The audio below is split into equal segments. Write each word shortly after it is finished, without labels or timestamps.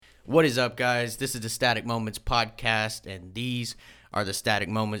What is up, guys? This is the Static Moments podcast, and these are the static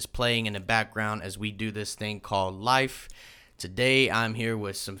moments playing in the background as we do this thing called life. Today, I'm here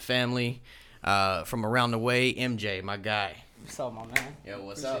with some family from around the way. MJ, my guy. What's up, my man? Yo,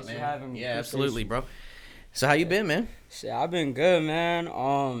 what's Appreciate up, man? You having me. Yeah, absolutely, bro. So, how you been, man? Shit, I've been good,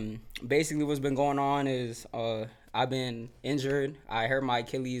 man. Basically, what's been going on is I've been injured. I hurt my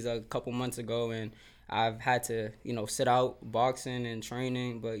Achilles a couple months ago, and I've had to, sit out boxing and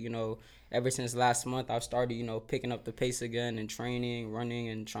training. But, ever since last month, I've started, picking up the pace again and training, running,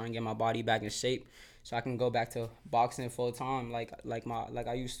 and trying to get my body back in shape so I can go back to boxing full time like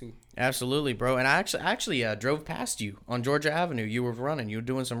I used to. Absolutely, bro. And I actually drove past you on Georgia Avenue. You were running. You were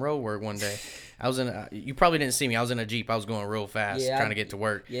doing some road work one day. I was in. You probably didn't see me. I was in a Jeep. I was going real fast, trying to get to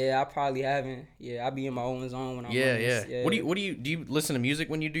work. Yeah, I probably haven't. Yeah, I be in my own zone when I'm Yeah, running. yeah. What do you listen to music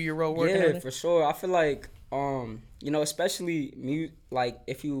when you do your road work? Yeah, for sure. I feel like especially like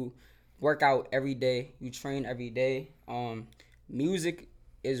if you work out every day, you train every day. Music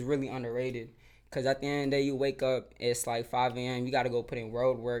is really underrated. Cause at the end of the day, you wake up, it's like 5 a.m. You gotta go put in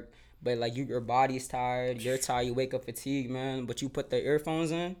road work, but like your body's tired, you're tired, you wake up fatigued, man. But you put the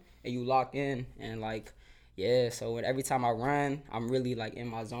earphones in and you lock in, and like, yeah. So every time I run, I'm really like in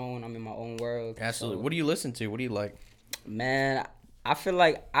my zone. I'm in my own world. Absolutely. So, What do you listen to? What do you like? man, I feel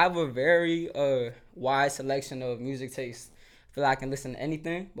like I have a very wide selection of music taste. I feel like I can listen to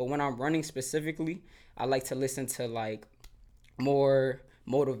anything, but when I'm running specifically, I like to listen to like more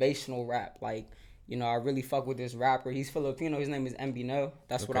motivational rap, like. I really fuck with this rapper. He's Filipino. His name is MB.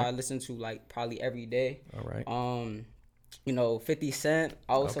 That's what I listen to like probably every day. All right. 50 Cent.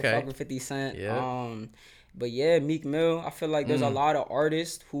 I also fuck with 50 Cent. Yeah. But yeah, Meek Mill. I feel like there's a lot of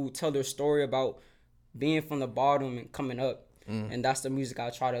artists who tell their story about being from the bottom and coming up. And that's the music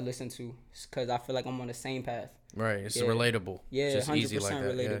I try to listen to because I feel like I'm on the same path. Right. It's relatable. Yeah, it's just 100% easy like that.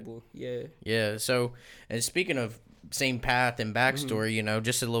 relatable. Yeah. Yeah. So, and speaking of same path and backstory,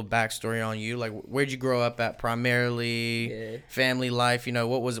 just a little backstory on you. Like, where'd you grow up at primarily? Yeah. Family life.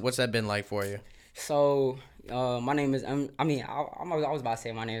 What's that been like for you? So, my name is I was about to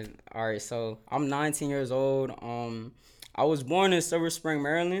say my name is Alright. So I'm 19 years old. I was born in Silver Spring,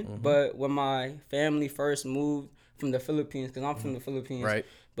 Maryland, but when my family first moved from the Philippines, because I'm from the Philippines, Right.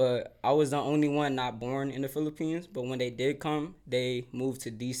 But I was the only one not born in the Philippines. But when they did come, they moved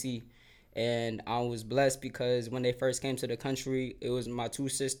to DC. And I was blessed because when they first came to the country, it was my two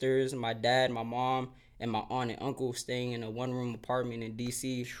sisters, my dad, my mom, and my aunt and uncle staying in a one-room apartment in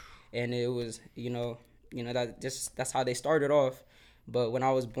D.C. And it was, that's how they started off. But when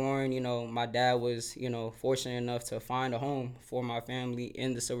I was born, my dad was, fortunate enough to find a home for my family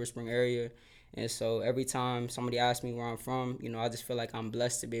in the Silver Spring area. And so every time somebody asks me where I'm from, I just feel like I'm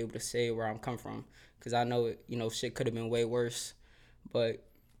blessed to be able to say where I'm come from. Because I know, shit could have been way worse. But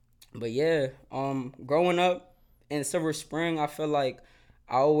yeah, growing up in Silver Spring, I feel like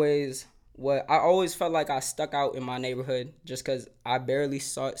I always felt like I stuck out in my neighborhood just because I barely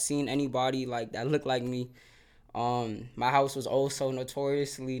seen anybody like that looked like me. My house was also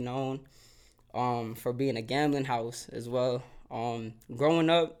notoriously known for being a gambling house as well. Growing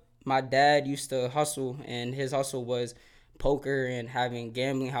up, my dad used to hustle, and his hustle was poker and having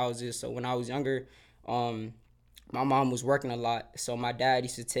gambling houses. So when I was younger, my mom was working a lot, so my dad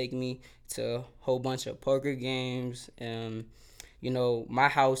used to take me to a whole bunch of poker games. My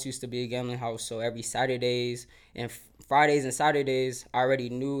house used to be a gambling house, so every Saturdays and Fridays and Saturdays, I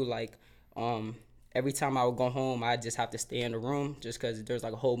already knew, like, every time I would go home, I'd just have to stay in the room just because there's,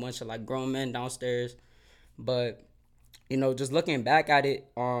 like, a whole bunch of, like, grown men downstairs. But, just looking back at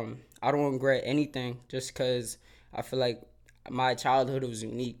it, I don't regret anything just because I feel like my childhood was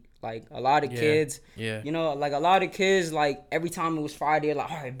unique. Like, a lot of kids, like, a lot of kids, like, every time it was Friday, like,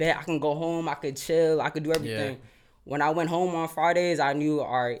 all right, bet, I can go home, I could chill, I could do everything. Yeah. When I went home on Fridays, I knew,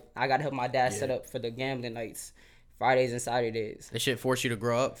 all right, I got to help my dad set up for the gambling nights, Fridays and Saturdays. That shit forced you to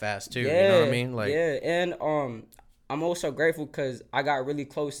grow up fast, too, yeah, you know what I mean? Like, yeah, and I'm also grateful because I got really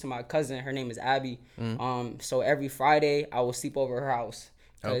close to my cousin. Her name is Abby. So every Friday, I would sleep over her house.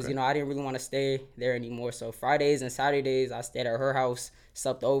 Because, I didn't really want to stay there anymore. So Fridays and Saturdays, I stayed at her house,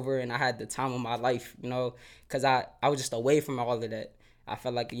 slept over, and I had the time of my life, because I was just away from all of that. I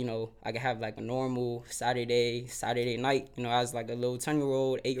felt like, I could have, like, a normal Saturday night. I was, like, a little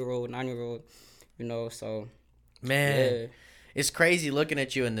 10-year-old, 8-year-old, 9-year-old, so. Man. Yeah. It's crazy looking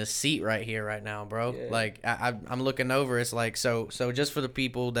at you in this seat right here right now, bro. Yeah. Like, I'm looking over. It's like, so just for the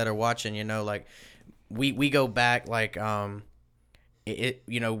people that are watching, like, we go back, like,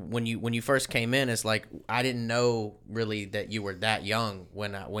 when you first came in, it's like I didn't know really that you were that young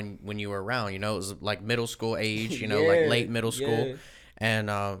when you were around. It was like middle school age, like late middle school.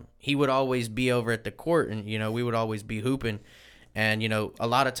 and he would always be over at the court, and we would always be hooping. And a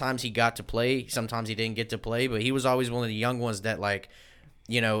lot of times he got to play, sometimes he didn't get to play, but he was always one of the young ones that, like,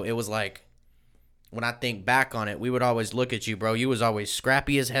 it was like, when I think back on it, we would always look at you, bro. You was always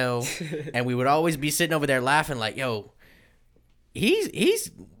scrappy as hell, and we would always be sitting over there laughing like, yo,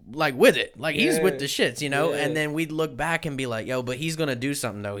 he's like with it, like he's with the shits, And then we'd look back and be like, yo, but he's gonna do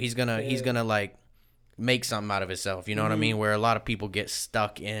something though. He's gonna like make something out of himself. You know what I mean? Where a lot of people get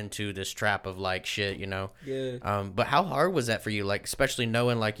stuck into this trap of like shit. Yeah. But how hard was that for you? Like, especially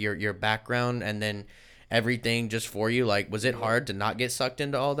knowing like your background and then everything just for you. Like, was it hard to not get sucked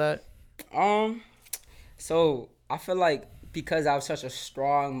into all that? So I feel like because I have such a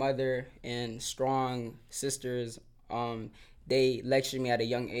strong mother and strong sisters, they lectured me at a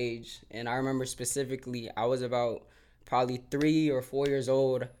young age. And I remember specifically, I was about probably 3 or 4 years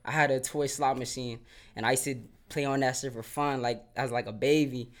old. I had a toy slot machine, and I used to play on that shit for fun, like as like a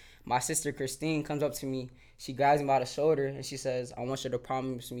baby. My sister Christine comes up to me. She grabs me by the shoulder, and she says, "I want you to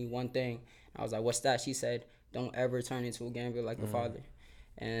promise me one thing." I was like, "What's that?" She said, "Don't ever turn into a gambler like your father."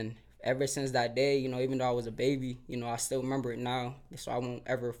 And ever since that day, even though I was a baby, I still remember it now. So I won't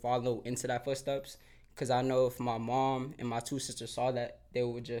ever follow into that footsteps, because I know if my mom and my 2 sisters saw that, they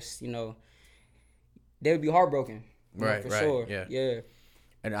would just, they would be heartbroken. Right, for right, sure. Yeah.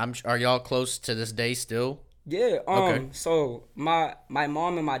 And are y'all close to this day still? Yeah. Okay. So my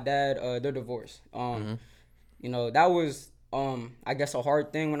mom and my dad, they're divorced. That was I guess a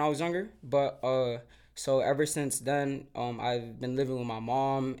hard thing when I was younger, but so ever since then, I've been living with my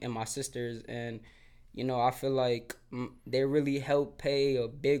mom and my sisters, and I feel like they really helped play a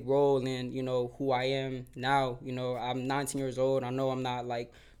big role in who I am now. I'm 19 years old. I know I'm not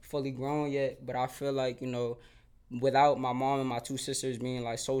like fully grown yet, but I feel like without my mom and my 2 sisters being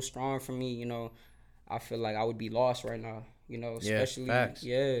like so strong for me, I feel like I would be lost right now. Especially facts.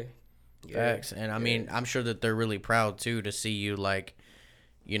 Facts. And I mean, I'm sure that they're really proud too to see you like,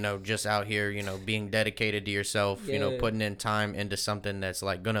 just out here, being dedicated to yourself, putting in time into something that's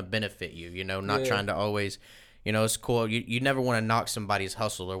like gonna benefit you, not trying to always, it's cool. You never want to knock somebody's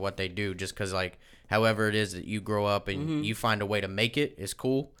hustle or what they do just because like however it is that you grow up and you find a way to make it is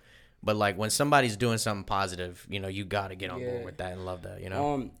cool. But like when somebody's doing something positive, you gotta get on board with that and love that,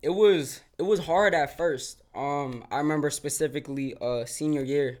 It was hard at first. I remember specifically senior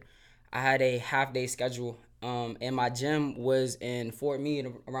year, I had a half day schedule. And my gym was in Fort Meade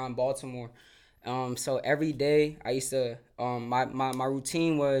around Baltimore. So every day I used to my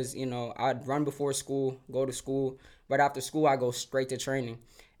routine was, I'd run before school, go to school. Right after school I go straight to training.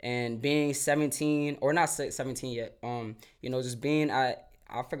 And being 17 or not 17 yet, just being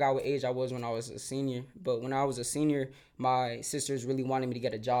I forgot what age I was when I was a senior, but when I was a senior, my sisters really wanted me to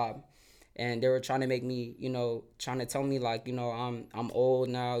get a job, and they were trying to make me, trying to tell me like, I'm old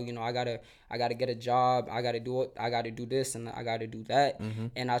now, I gotta get a job, I gotta do this and I gotta do that,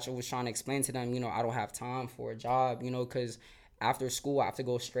 and I was trying to explain to them, I don't have time for a job, because after school I have to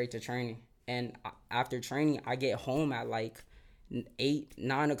go straight to training, and after training I get home at like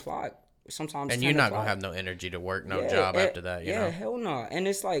 8-9 o'clock. Sometimes and you're not gonna have no energy to work job after that, you know. Hell no. And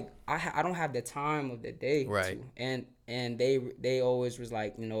it's like I don't have the time of the day, right? And they always was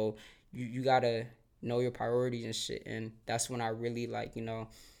like, you gotta know your priorities and shit. And that's when I really like,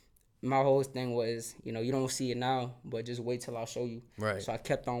 my whole thing was, you don't see it now, but just wait till I show you. Right. So I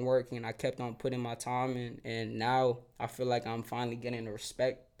kept on working, I kept on putting my time in, and now I feel like I'm finally getting the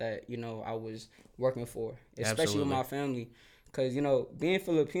respect that I was working for, especially Absolutely. with my family. Because, being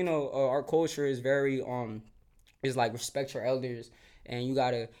Filipino, our culture is very, is like respect your elders, and you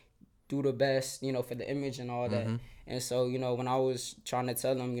got to do the best, for the image and all that. And so, when I was trying to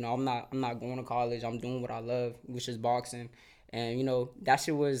tell them, I'm not going to college, I'm doing what I love, which is boxing. And, that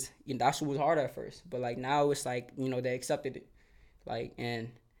shit was hard at first. But, like, now it's like, they accepted it. Like, and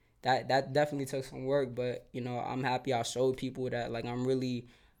that definitely took some work. But, I'm happy I showed people that, like, I'm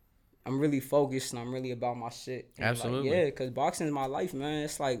really focused and I'm really about my shit. And Absolutely. Like, because boxing is my life, man.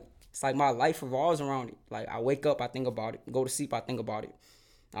 It's like my life revolves around it. Like, I wake up, I think about it. Go to sleep, I think about it.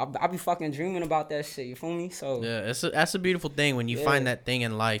 I'll be fucking dreaming about that shit. You feel me? So yeah, that's a beautiful thing when you find that thing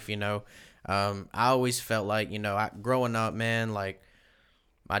in life. I always felt like growing up, man, like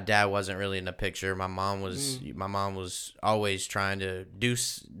my dad wasn't really in the picture. My mom was always trying to do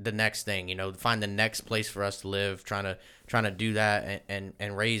the next thing. Find the next place for us to live. Trying to do that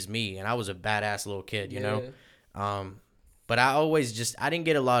and raise me. And I was a badass little kid. But I didn't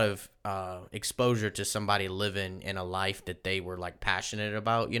get a lot of exposure to somebody living in a life that they were like passionate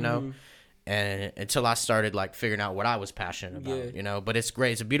about, and until I started like figuring out what I was passionate about, but it's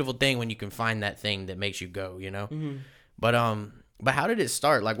great. It's a beautiful thing when you can find that thing that makes you go, But But how did it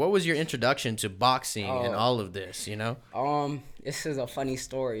start? Like, what was your introduction to boxing and Oh, all of this, you know? this is a funny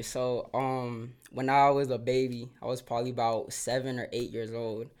story. So, when I was a baby, I was probably about 7 or 8 years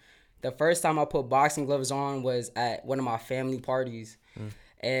old. The first time I put boxing gloves on was at one of my family parties.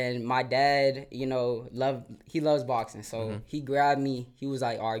 And my dad, he loves boxing. So he grabbed me. He was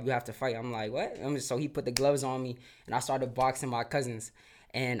like, all right, you have to fight. I'm like, what? So he put the gloves on me and I started boxing my cousins.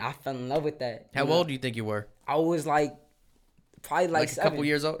 And I fell in love with that. How old do you think you were? I was like, probably like A 7. couple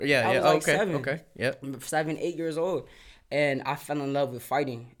years old? Yeah, I yeah. was like Okay, 7. okay. Yep. 7, 8 years old. And I fell in love with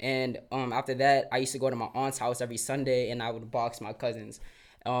fighting. And after that, I used to go to my aunt's house every Sunday and I would box my cousins.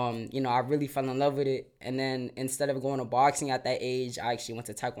 I really fell in love with it. And then instead of going to boxing at that age, I actually went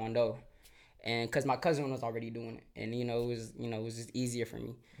to Taekwondo. And because my cousin was already doing it. And, it was just easier for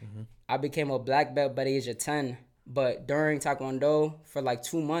me. I became a black belt by the age of 10. But during Taekwondo, for like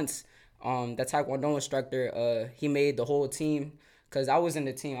 2 months, the Taekwondo instructor, he made the whole team. Because I was in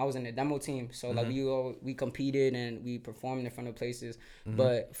the team. I was in the demo team. So, like, we competed and we performed in front of places.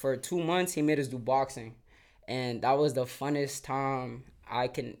 But for 2 months, he made us do boxing. And that was the funnest time I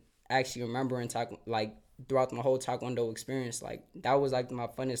can actually remember like throughout my whole Taekwondo experience. Like that was like my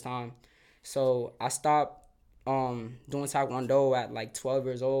funnest time. So I stopped doing Taekwondo at like 12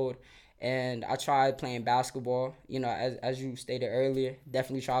 years old, and I tried playing basketball. As you stated earlier,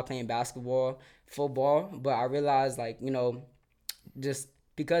 definitely tried playing basketball, football, but I realized like just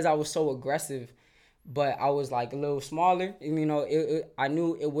because I was so aggressive, but I was like a little smaller. I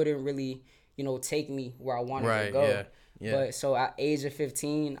knew it wouldn't really take me where I wanted to go. Yeah. Yeah. But so at age of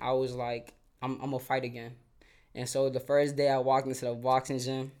 15, I was like, I'm gonna fight again. And so the first day I walked into the boxing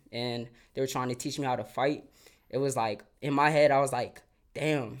gym and they were trying to teach me how to fight, it was like in my head I was like,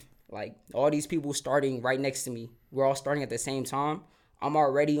 damn, like all these people starting right next to me, we're all starting at the same time. I'm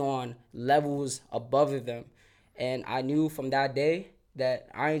already on levels above them. And I knew from that day that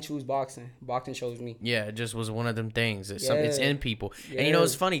I ain't choose boxing. Boxing chose me. Yeah, it just was one of them things. It's in people. Yeah. And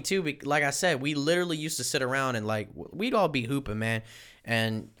it's funny too, like I said, we literally used to sit around and like we'd all be hooping, man.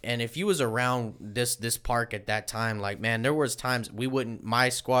 And if you was around this park at that time, like man, there was times my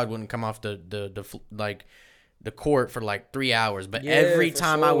squad wouldn't come off the court for like 3 hours, but every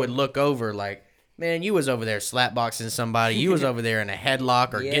time I would look over, like, man, you was over there slapboxing somebody, you was over there in a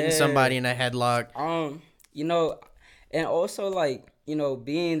headlock or getting somebody in a headlock. And also like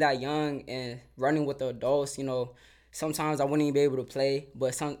being that young and running with the adults, sometimes I wouldn't even be able to play,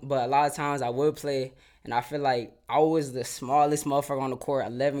 but a lot of times I would play, and I feel like I was the smallest motherfucker on the court,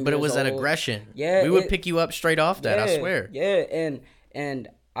 11 years old. But it was that aggression. Yeah, we would pick you up straight off that. I swear. Yeah, and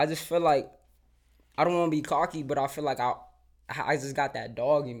I just feel like I don't want to be cocky, but I feel like I just got that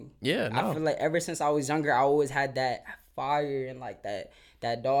dog in me. Yeah, no. I feel like ever since I was younger, I always had that fire and like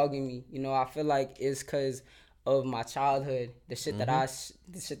that dog in me. I feel like it's because of my childhood, the shit that I've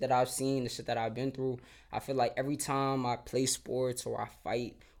seen, the shit that I've been through. I feel like every time I play sports or I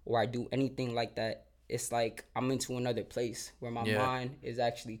fight or I do anything like that, it's like I'm into another place where my mind is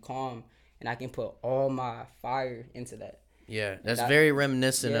actually calm and I can put all my fire into that. Yeah, that's very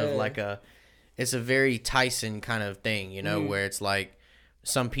reminiscent of like it's a very Tyson kind of thing, where it's like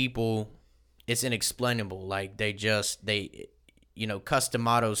some people, it's inexplainable. Like Cus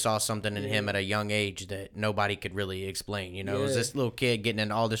D'Amato saw something in him at a young age that nobody could really explain. It was this little kid getting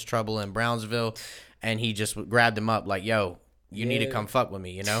in all this trouble in Brownsville, and he just grabbed him up like, "Yo, you need to come fuck with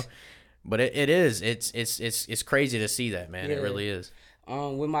me," But it's crazy to see that, man. It really is.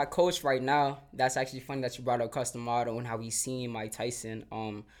 With my coach right now, that's actually funny that you brought up Cus D'Amato and how he's seeing Mike Tyson.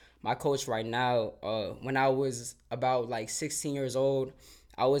 My coach right now, when I was about like 16 years old,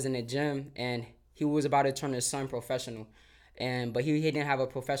 I was in the gym and he was about to turn his son professional. But he didn't have a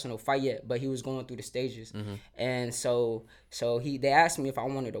professional fight yet, but he was going through the stages. And so they asked me if I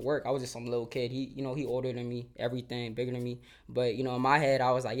wanted to work. I was just some little kid. He older than me, everything, bigger than me. But, in my head,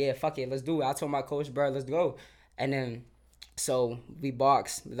 I was like, yeah, fuck it, let's do it. I told my coach, bro, let's go. And then, so we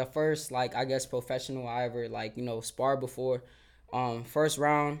boxed. The first, I guess, professional I ever, sparred before. First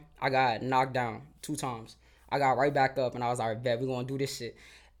round, I got knocked down 2 times. I got right back up, and I was like, bet, we're going to do this shit.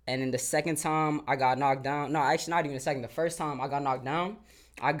 And then the second time I got knocked down, no, actually not even the second. The first time I got knocked down,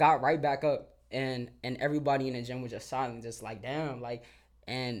 I got right back up, and everybody in the gym was just silent, just like damn,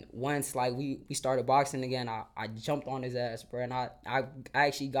 And once we started boxing again, I jumped on his ass, bro, and I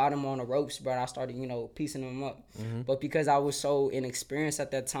actually got him on the ropes, bro. And I started piecing him up, but because I was so inexperienced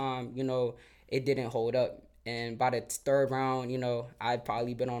at that time, it didn't hold up. And by the third round, I'd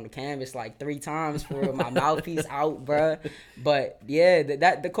probably been on the canvas 3 times for my mouthpiece out, bruh. But yeah,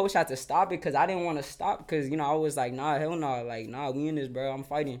 the coach had to stop it because I didn't want to stop because, I was like, nah, hell no. Nah, we in this, bro. I'm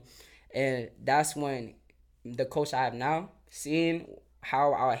fighting. And that's when the coach I have now, seeing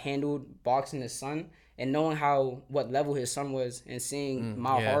how I handled boxing his son and knowing what level his son was, and seeing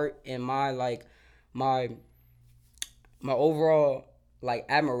my heart and my my overall like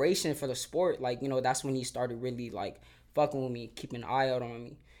admiration for the sport, like, that's when he started really like fucking with me, keeping an eye out on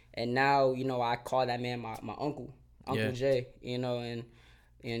me. And now, I call that man my uncle, Jay, and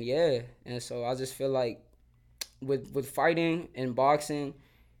yeah. And so I just feel like with fighting and boxing,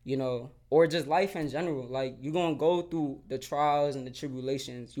 or just life in general, like, you're gonna go through the trials and the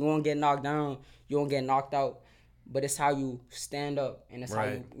tribulations. You won't get knocked down, you won't get knocked out, but it's how you stand up, and it's how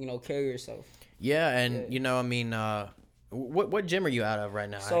you carry yourself. Yeah. And I mean, what gym are you out of right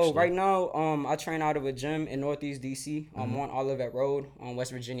now? So actually, right now, I train out of a gym in Northeast DC. I'm on Olivet Road on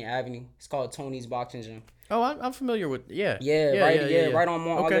West Virginia Avenue. It's called Tony's Boxing Gym. Oh, I'm familiar with right on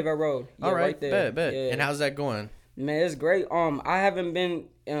Olivet Road. Yeah, all right, right there. Bet. Yeah. And how's that going? Man, it's great. I haven't been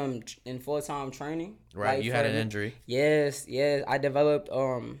in full-time training. Right, like, you had an injury. Yes. I developed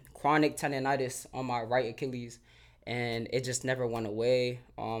chronic tendonitis on my right Achilles, and it just never went away.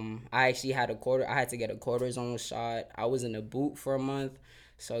 I actually had to get a cortisone shot. I was in a boot for a month,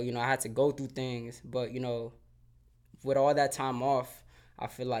 so I had to go through things. But with all that time off, I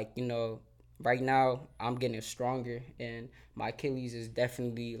feel like right now I'm getting stronger, and my Achilles is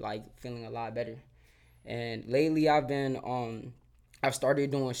definitely like feeling a lot better. And lately I've started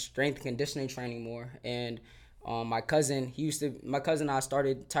doing strength conditioning training more. And my cousin I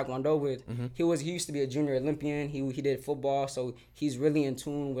started Taekwondo with. He used to be a junior Olympian. He did football, so he's really in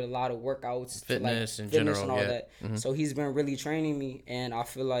tune with a lot of workouts, fitness in fitness general, and all that. So he's been really training me, and I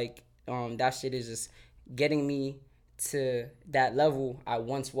feel like that shit is just getting me to that level I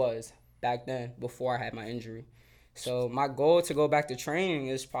once was back then before I had my injury. So my goal to go back to training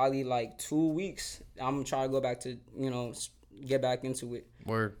is probably like 2 weeks. I'm gonna try to go back to get back into it.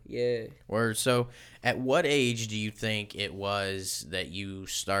 Word. Yeah. Word. So at what age do you think it was that you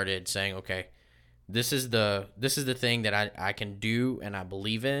started saying, okay, this is the thing that I can do and I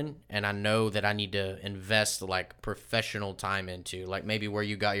believe in, and I know that I need to invest like professional time into, like maybe where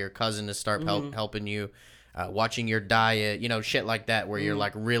you got your cousin to start helping you, watching your diet, shit like that, where you're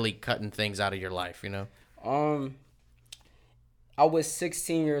like really cutting things out of your life, I was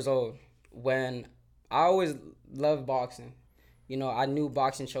 16 years old when I always loved boxing. I knew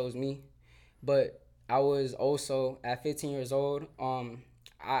boxing chose me, but I was also at 15 years old.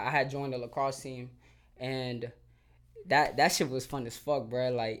 I had joined the lacrosse team, and that shit was fun as fuck, bro.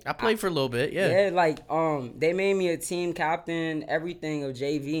 Like, I played for a little bit, yeah. Yeah, like they made me a team captain, everything of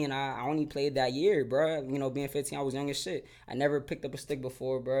JV, and I only played that year, bro. Being 15, I was young as shit. I never picked up a stick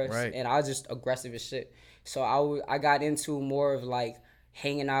before, bro. Right. And I was just aggressive as shit. So I got into more of like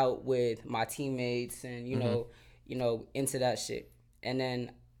hanging out with my teammates and into that shit. And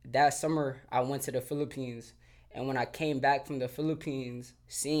then that summer I went to the Philippines, and when I came back from the Philippines,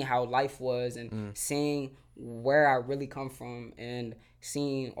 seeing how life was and seeing where I really come from, and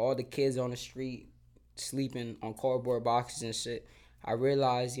seeing all the kids on the street sleeping on cardboard boxes and shit, I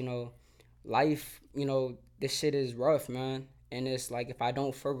realized, life, this shit is rough, man. And it's like, if I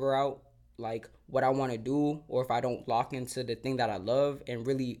don't figure out like what I want to do, or if I don't lock into the thing that I love and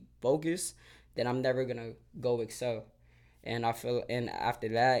really focus, then I'm never gonna go excel. And I feel, and after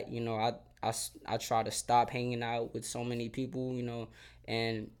that, I try to stop hanging out with so many people,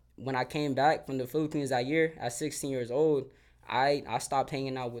 and when I came back from the Philippines that year at 16 years old, I stopped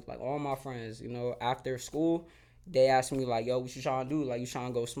hanging out with like all my friends. After school, they asked me like, yo, what you trying to do? Like, you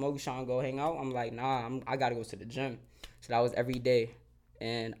trying to go smoke? You trying to go hang out? I'm like, nah, I gotta go to the gym. So that was every day.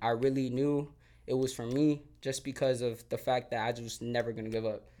 And I really knew it was for me, just because of the fact that I just never gonna give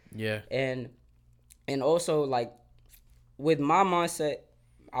up. Yeah. And also, like, with my mindset,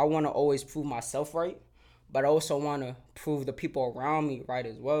 I want to always prove myself right, but I also want to prove the people around me right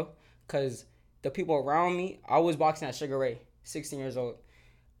as well. Because the people around me, I was boxing at Sugar Ray, 16 years old.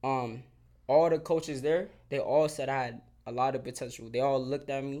 All the coaches there, they all said I had a lot of potential. They all looked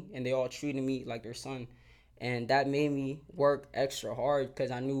at me, and they all treated me like their son. And that made me work extra hard,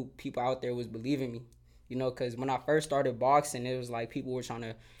 because I knew people out there was believing me. Because when I first started boxing, it was like people were trying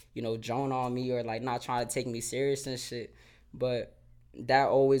to, joan on me, or like not trying to take me serious and shit. But that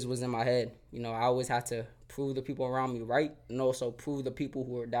always was in my head. I always had to prove the people around me right, and also prove the people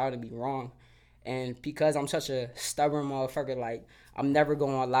who are doubting me wrong. And because I'm such a stubborn motherfucker, like, I'm never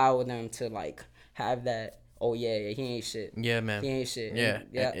going to allow them to, like, have that, oh, yeah, he ain't shit. Yeah, man. He ain't shit. Yeah.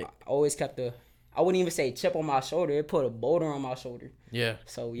 I always kept I wouldn't even say chip on my shoulder. It put a boulder on my shoulder. Yeah.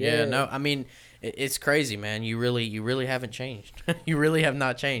 So, yeah. Yeah, no, I mean, it's crazy, man. You really haven't changed. You really have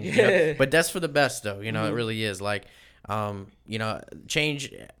not changed. Yeah. But that's for the best, though. It really is. Like, You know,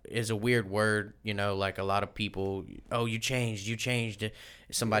 change is a weird word, you know, like a lot of people, oh, you changed.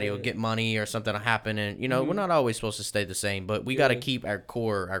 Somebody will get money or something will happen. And, you know, we're not always supposed to stay the same, but we got to keep our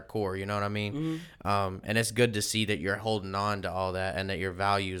core, you know what I mean? And it's good to see that you're holding on to all that and that your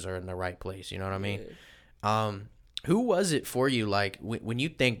values are in the right place. You know what I mean? Who was it for you? Like when you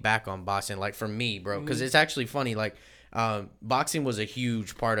think back on boxing, like for me, bro, because it's actually funny. Like, boxing was a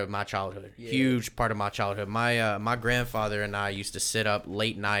huge part of my childhood. Huge part of my childhood. My grandfather and I used to sit up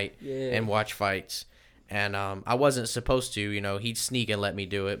late night and watch fights, and I wasn't supposed to. You know, he'd sneak and let me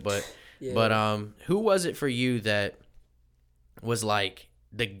do it. But who was it for you that was like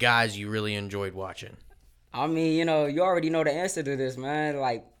the guys you really enjoyed watching? I mean, you know, you already know the answer to this, man.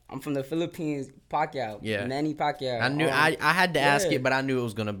 Like, I'm from the Philippines, Pacquiao. Yeah. Manny Pacquiao. I knew I had to ask it, but I knew it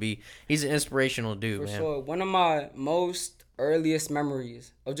was gonna be. He's an inspirational dude, For man. sure. One of my most earliest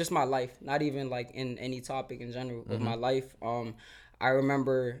memories of just my life, not even like in any topic in general of my life. I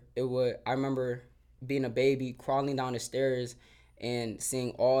remember being a baby crawling down the stairs and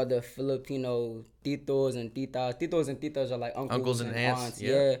seeing all the Filipino titos and titas. Titos and titas are like uncles and aunts.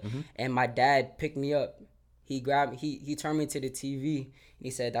 Yeah. And my dad picked me up. He turned me to the TV and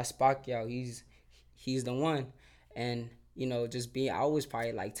he said, "That's Pacquiao. He's the one." And you know, I was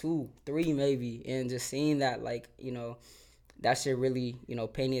probably like 2, 3 maybe, and just seeing that, like, you know, that shit really, you know,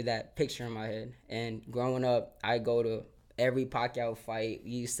 painted that picture in my head. And growing up, I go to every Pacquiao fight.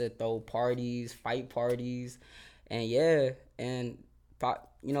 We used to throw parties, fight parties, and you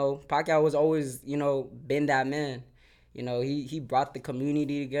know, Pacquiao was always, you know, been that man. You know, he brought the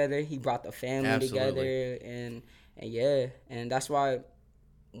community together. He brought the family together, and that's why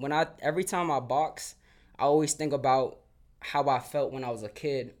every time I box, I always think about how I felt when I was a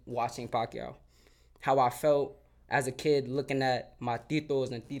kid watching Pacquiao, how I felt as a kid looking at my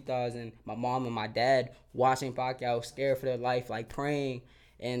titos and titas and my mom and my dad watching Pacquiao, scared for their life, like praying,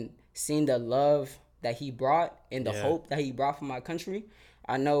 and seeing the love that he brought and the hope that he brought for my country.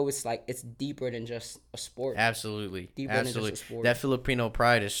 I know it's deeper than just a sport. Absolutely. Deeper Absolutely. than just a sport. That Filipino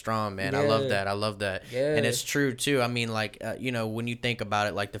pride is strong, man. Yeah. I love that. Yeah. And it's true too. I mean, like, you know, when you think about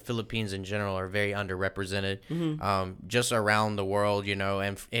it, like the Philippines in general are very underrepresented, just around the world, you know,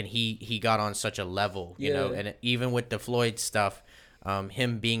 and he got on such a level, you know, and even with the Floyd stuff,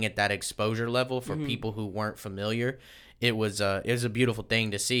 him being at that exposure level for people who weren't familiar, it was a beautiful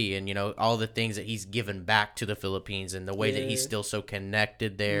thing to see. And, you know, all the things that he's given back to the Philippines and the way that he's still so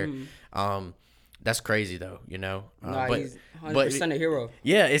connected there. That's crazy though, you know. But he's 100% a hero.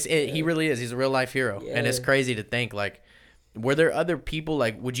 Yeah, he really is. He's a real life hero. And it's crazy to think, like, were there other people,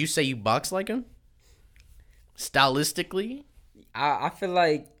 like, would you say you box like him? Stylistically? I feel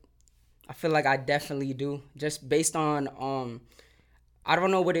like I definitely do. Just based on I don't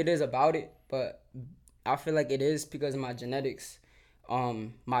know what it is about it, but I feel like it is because of my genetics.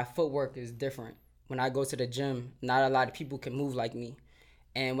 My footwork is different. When I go to the gym, not a lot of people can move like me.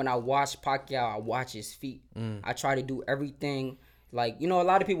 And when I watch Pacquiao, I watch his feet. I try to do everything. Like, you know, a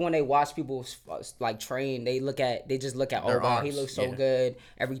lot of people, when they watch people like train, they just look at, Their wow, arms. he looks so good,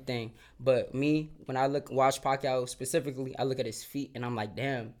 everything. But me, when I watch Pacquiao specifically, I look at his feet and I'm like,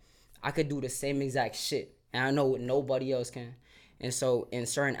 damn, I could do the same exact shit. And I know what nobody else can. And so in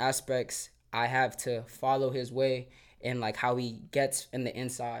certain aspects, I have to follow his way and like how he gets in the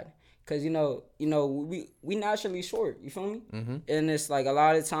inside. Cause you know, we naturally short. You feel me? And it's like a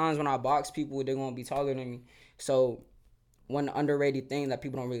lot of times when I box people, they're gonna be taller than me. So one underrated thing that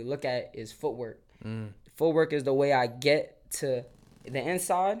people don't really look at is footwork. Footwork is the way I get to the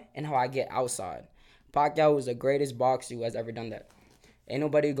inside and how I get outside. Pacquiao is the greatest boxer who has ever done that. Ain't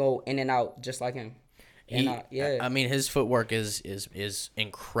nobody go in and out just like him. I mean, his footwork is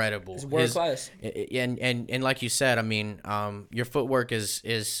incredible. It's world class. And like you said, I mean, your footwork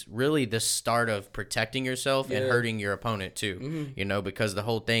is really the start of protecting yourself and hurting your opponent too. You know, because the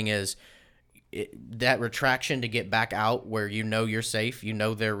whole thing is that retraction to get back out where you know you're safe, you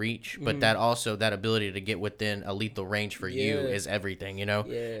know their reach, but that ability to get within a lethal range for you is everything. You know,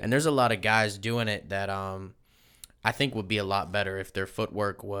 and there's a lot of guys doing it that I think would be a lot better if their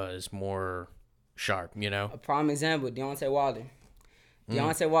footwork was more sharp, you know. A prime example, Deontay Wilder.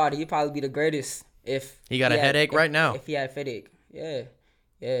 Deontay Wilder, he'd probably be the greatest if he got a headache right now. If he had headache, yeah.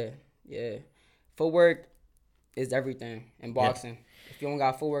 Footwork is everything in boxing. If you don't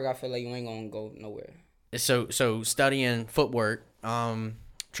got footwork, I feel like you ain't gonna go nowhere. So studying footwork, trying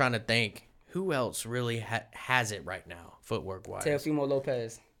to think who else really has it right now, footwork wise. Teofimo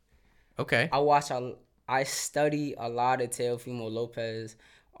Lopez. Okay. I study a lot of Teofimo Lopez.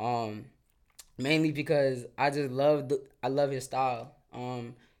 Mainly because I love his style.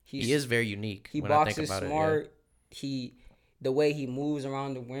 He is very unique. He when boxes I think about smart. he the way he moves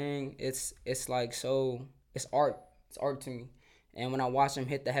around the ring, it's like so it's art. It's art to me. And when I watch him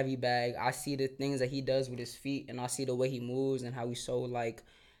hit the heavy bag, I see the things that he does with his feet, and I see the way he moves and how he's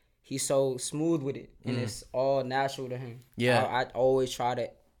so smooth with it, and it's all natural to him. Yeah. I always try to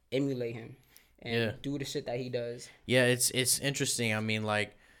emulate him and Yeah. do the shit that he does. Yeah, it's interesting. I mean,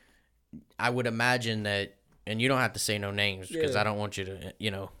 like, I would imagine that, and you don't have to say no names because I don't want you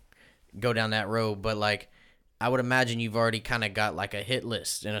to, go down that road. But like, I would imagine you've already kind of got like a hit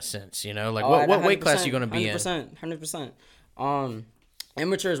list in a sense. Like, what weight class are you gonna be in? 100%.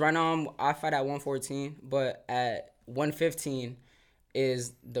 Amateurs right now I fight at 114, but at 115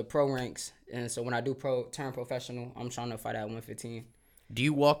 is the pro ranks, and so when I do turn professional, I'm trying to fight at 115.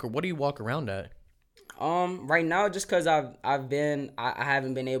 What do you walk around at? Right now, just cause I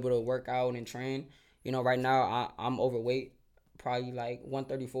haven't been able to work out and train. Right now I'm overweight, probably like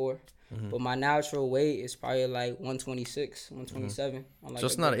 134. But my natural weight is probably like 126, 127.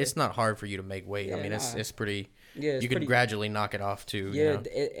 So it's not hard for you to make weight. Yeah, I mean, it's pretty. Yeah, you could gradually knock it off too. Yeah,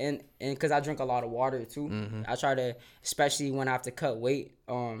 and because I drink a lot of water too, I try to, especially when I have to cut weight.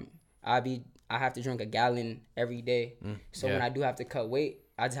 I have to drink a gallon every day. So when I do have to cut weight,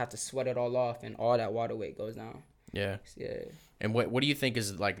 I just have to sweat it all off, and all that water weight goes down. Yeah. Yeah. And what do you think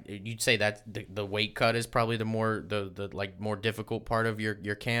is, like, you'd say that the weight cut is probably the more difficult part of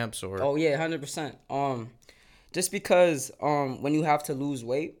your camps, or? Oh yeah, 100%. Just because when you have to lose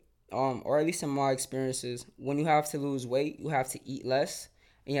weight, or at least in my experiences, when you have to lose weight, you have to eat less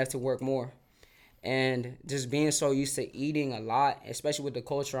and you have to work more. And just being so used to eating a lot, especially with the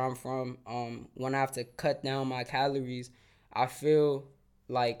culture I'm from, when I have to cut down my calories, I feel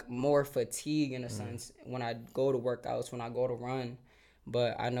like more fatigue in a sense when I go to workouts, when I go to run.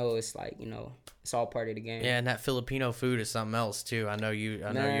 But I know it's like, it's all part of the game. Yeah, and that Filipino food is something else too. I know you.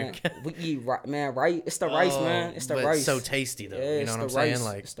 We eat right. It's the rice, man. It's the rice. It's so tasty though. Yeah, you know what I'm saying?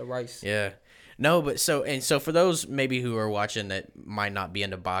 Like, it's the rice. Yeah. No, but so for those maybe who are watching that might not be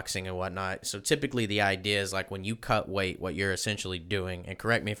into boxing and whatnot, so typically the idea is like when you cut weight, what you're essentially doing, and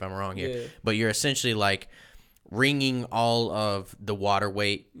correct me if I'm wrong here, but you're essentially like wringing all of the water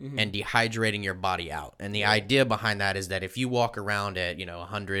weight and dehydrating your body out. And the idea behind that is that if you walk around at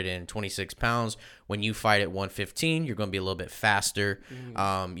 126 pounds, when you fight at 115, you're going to be a little bit faster.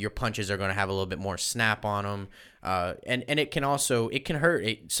 Your punches are going to have a little bit more snap on them. And it can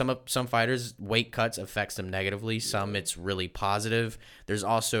hurt. Some fighters, weight cuts affects them negatively. Some it's really positive. There's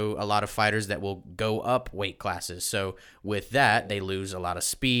also a lot of fighters that will go up weight classes. So with that, they lose a lot of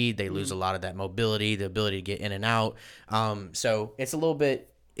speed. They lose a lot of that mobility, the ability to get in and out. So it's a little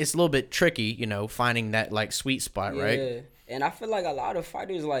bit tricky, finding that like sweet spot, right? Yeah. And I feel like a lot of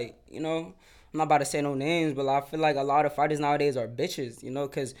fighters, like, I'm not about to say no names, but I feel like a lot of fighters nowadays are bitches,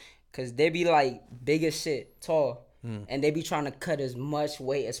 because they be like big as shit, tall, and they be trying to cut as much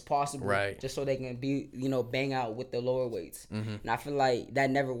weight as possible, right? Just so they can be, bang out with the lower weights. And I feel like that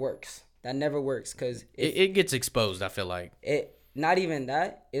never works. Because it gets exposed. I feel like not even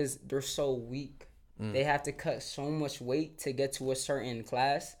that is they're so weak. They have to cut so much weight to get to a certain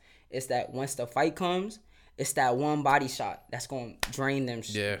class. It's that once the fight comes, it's that one body shot that's gonna drain them.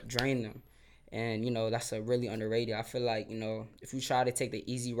 And, that's a really underrated. I feel like, if you try to take the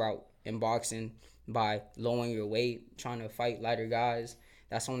easy route in boxing by lowering your weight, trying to fight lighter guys,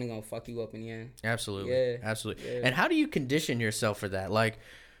 that's only going to fuck you up in the end. Absolutely. Yeah. Absolutely. Yeah. And how do you condition yourself for that? Like,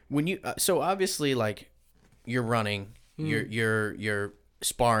 when you so obviously, like, you're running, you're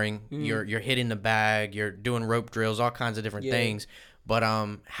sparring, you're hitting the bag, you're doing rope drills, all kinds of different things. But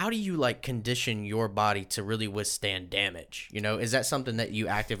how do you like condition your body to really withstand damage? Is that something that you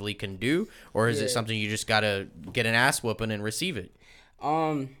actively can do, or is it something you just gotta get an ass whooping and receive it?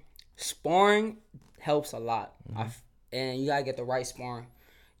 Sparring helps a lot, and you gotta get the right sparring.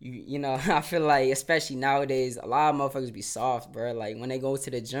 I feel like, especially nowadays, a lot of motherfuckers be soft, bro. Like when they go to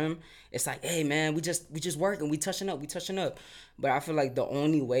the gym, it's like, hey man, we just working, we touching up. But I feel like the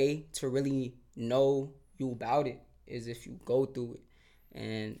only way to really know you about it is if you go through it.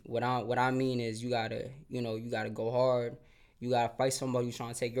 And what I mean is you gotta go hard. You gotta fight somebody who's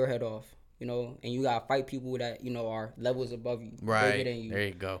trying to take your head off, and you gotta fight people that are levels above you, right? Bigger than you. There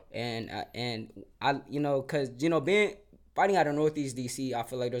you go. And I cause being fighting out of Northeast DC, I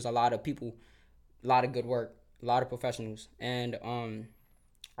feel like there's a lot of people, a lot of good work, a lot of professionals, and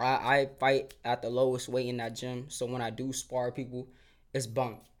I fight at the lowest weight in that gym. So when I do spar people, it's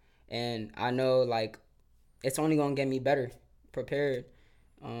bunk, and I know like it's only gonna get me better prepared.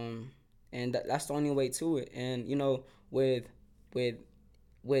 And that's the only way to it. And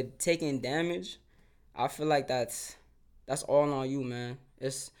with taking damage, I feel like that's all on you, man.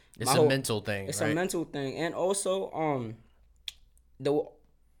 It's It's a mental thing, It's right? a mental thing, and also the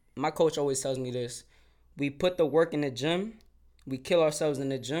my coach always tells me this: we put the work in the gym, we kill ourselves in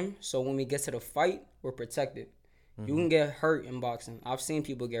the gym, so when we get to the fight, we're protected. You can get hurt in boxing. I've seen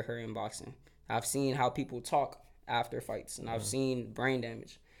people get hurt in boxing. I've seen how people talk after fights, and I've seen brain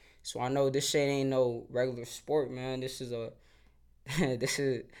damage. So I know this shit ain't no regular sport, man. This is a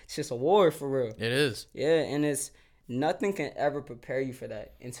it's just a war for real. It is. Yeah, and it's nothing can ever prepare you for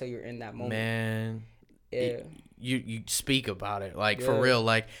that until you're in that moment. Man. Yeah. You speak about it like for Yeah. real.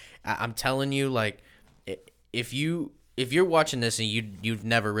 Like I'm telling you, like if you're watching this and you've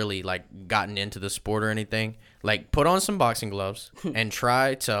never really like gotten into the sport or anything, like put on some boxing gloves and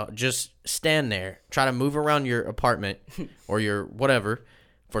try to just stand there, try to move around your apartment or your whatever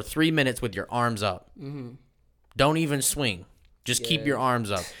for 3 minutes with your arms up. Don't even swing. Just keep your arms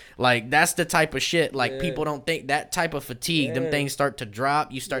up. Like, that's the type of shit, like, people don't think that type of fatigue, them things start to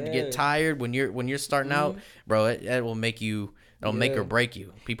drop. You start to get tired when you're starting out. Bro, it will make you, it'll make or break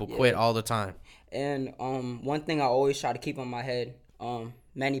you. People quit all the time. And one thing I always try to keep on my head,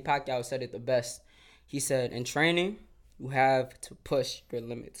 Manny Pacquiao said it the best. He said, in training, you have to push your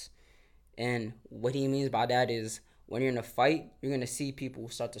limits. And what he means by that is when you're in a fight, you're going to see people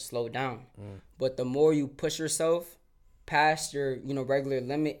start to slow down. But the more you push yourself past your regular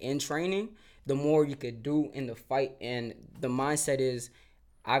limit in training, the more you could do in the fight. And the mindset is,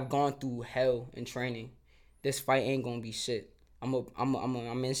 I've gone through hell in training. This fight ain't gonna be shit. I'm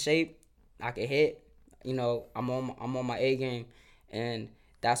in shape. I can hit. I'm on my A game, and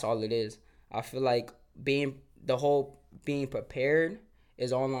that's all it is. I feel like being prepared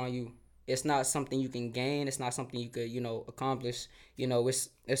is all on you. It's not something you can gain. It's not something you could accomplish.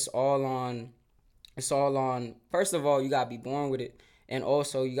 It's all on. It's all on. First of all, you gotta be born with it, and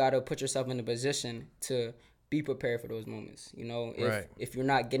also you gotta put yourself in a position to be prepared for those moments. If you're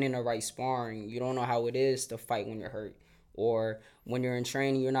not getting the right sparring, you don't know how it is to fight when you're hurt, or when you're in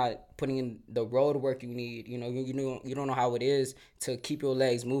training, you're not putting in the road work you need. You don't know how it is to keep your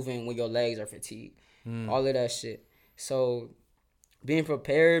legs moving when your legs are fatigued. All of that shit. So being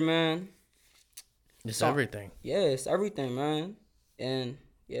prepared, man. It's everything. Yeah, it's everything, man. And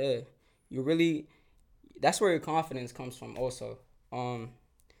yeah, you really. That's where your confidence comes from also.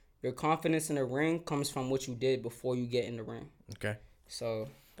 Your confidence in the ring comes from what you did before you get in the ring. Okay. So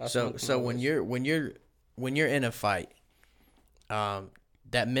that's so when you're in a fight,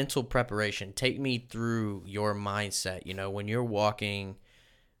 that mental preparation, take me through your mindset, when you're walking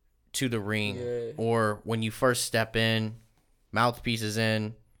to the ring or when you first step in, mouthpieces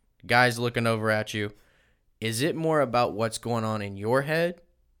in, guys looking over at you. Is it more about what's going on in your head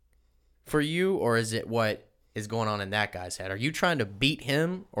for you, or is it what is going on in that guy's head? Are you trying to beat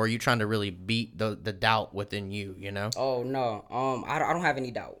him, or are you trying to really beat the doubt within you, Oh no. I don't have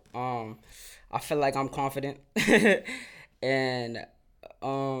any doubt. I feel like I'm confident. And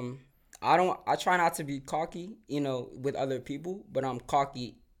I try not to be cocky, with other people, but I'm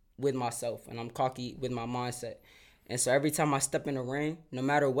cocky with myself, and I'm cocky with my mindset. And so every time I step in the ring, no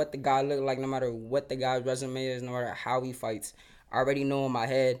matter what the guy look like, no matter what the guy's resume is, no matter how he fights, I already know in my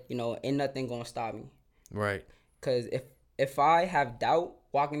head, ain't nothing gonna stop me. Right. Because if I have doubt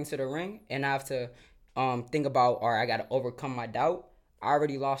walking into the ring and I have to think about, or I gotta overcome my doubt, I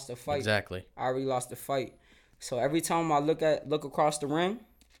already lost the fight. Exactly. I already lost the fight. So every time I look across the ring,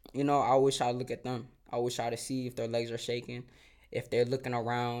 I always try to look at them. I always try to see if their legs are shaking, if they're looking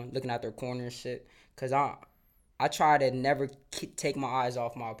around, looking at their corner and shit. Cause I try to never take my eyes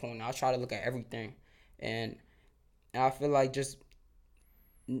off my opponent. I try to look at everything, and I feel like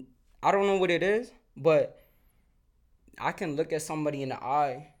I don't know what it is, but I can look at somebody in the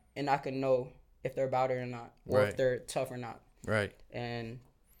eye and I can know if they're about it or not, or if they're tough or not. Right. And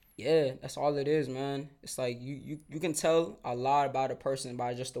yeah, that's all it is, man. It's like you can tell a lot about a person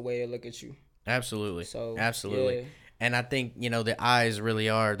by just the way they look at you. Absolutely. So absolutely. Yeah. And I think, the eyes really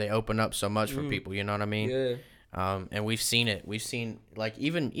they open up so much for people, you know what I mean? Yeah. And we've seen it. We've seen, like,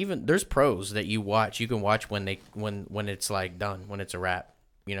 even there's pros that you can watch when it's like done, when it's a wrap.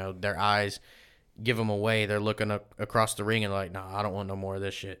 Their eyes give them away. They're looking across the ring and like, nah, I don't want no more of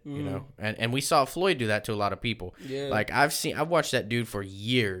this shit. And we saw Floyd do that to a lot of people. Yeah. Like I've watched that dude for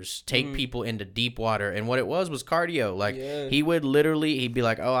years take people into deep water, and what it was cardio. Like he would he'd be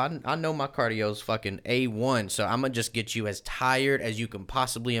like, oh, I know my cardio's fucking A1, so I'm gonna just get you as tired as you can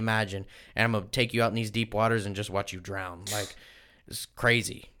possibly imagine, and I'm gonna take you out in these deep waters and just watch you drown. Like it's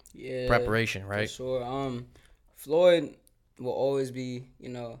crazy. Yeah. Preparation, right? For sure. Floyd will always be,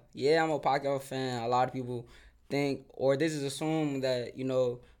 I'm a Pacquiao fan. A lot of people think, or this is assumed that,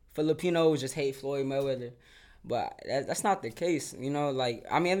 Filipinos just hate Floyd Mayweather. But that's not the case, you know. Like,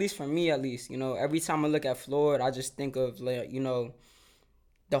 I mean, at least for me, at least, you know, every time I look at Floyd, I just think of, like, you know,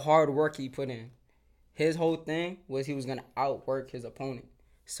 the hard work he put in. His whole thing was he was gonna outwork his opponent,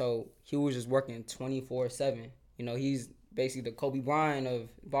 so he was just working 24/7. You know, he's basically the Kobe Bryant of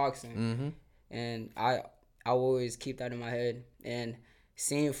boxing, and I always keep that in my head. And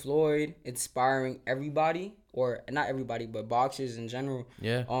seeing Floyd inspiring everybody, or not everybody, but boxers in general.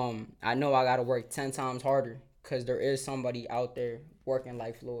 Yeah. I know I gotta work 10 times harder because there is somebody out there working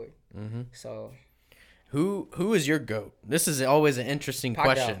like Floyd. So Who is your GOAT? This is always an interesting Pacquiao.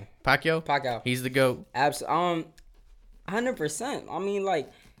 question. Pacquiao? Pacquiao. He's the GOAT. 100%. I mean, like,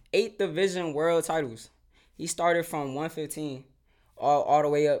 8 division world titles. He started from 115 all the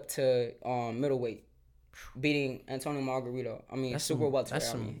way up to middleweight, beating Antonio Margarito. I mean, super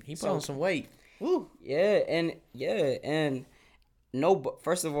welterweight. He put on some weight. Woo. And no.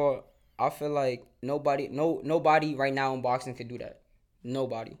 First of all, I feel like nobody right now in boxing could do that.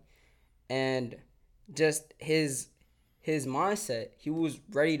 Nobody. And just his mindset, he was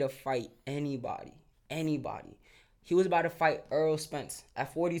ready to fight anybody. He was about to fight Earl Spence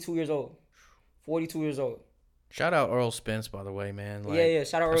at 42 years old. 42 years old. Shout out Earl Spence, by the way, man. Like, yeah.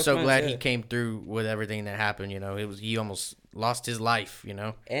 Shout out Earl Spence. I'm so glad he came through with everything that happened. You know, he almost lost his life. You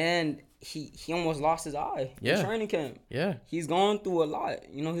know, and he almost lost his eye in training camp. Yeah, he's going through a lot.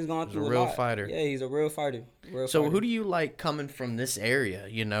 You know, he's going through a real lot. Fighter. Yeah, he's a real fighter. Who do you like coming from this area?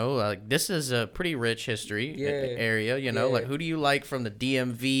 You know, like, this is a pretty rich history area. You know, like, who do you like from the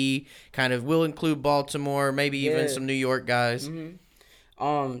DMV? Kind of, we'll include Baltimore, maybe even some New York guys.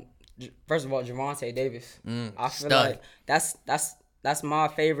 First of all, Gervonta Davis. I feel stud. like that's my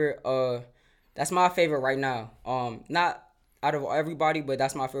favorite. That's my favorite right now. Not out of everybody, but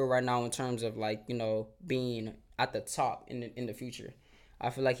that's my favorite right now in terms of, like, you know, being at the top in the future.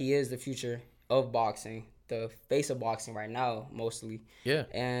 I feel like he is the future of boxing, the face of boxing right now, mostly. Yeah.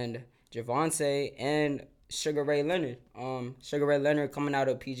 And Gervonta and Sugar Ray Leonard. Sugar Ray Leonard coming out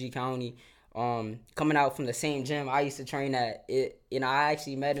of PG County. Coming out from the same gym I used to train at. I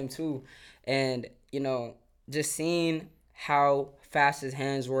actually met him too, and, you know, just seeing how fast his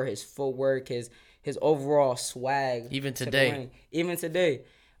hands were, his footwork, his overall swag. Even today,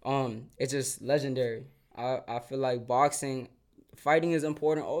 it's just legendary. I feel like fighting is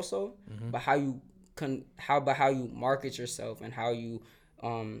important also, but how you market yourself and how you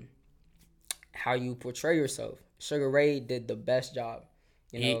portray yourself. Sugar Ray did the best job.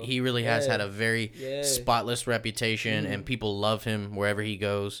 You know? He really has had a very spotless reputation, and people love him wherever he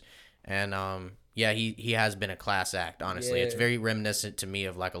goes. And he has been a class act, honestly. It's very reminiscent to me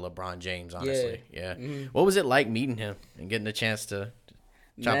of, like, a LeBron James, honestly. Yeah. What was it like meeting him and getting the chance to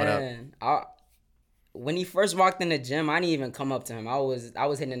chop it up? When he first walked in the gym, I didn't even come up to him. I was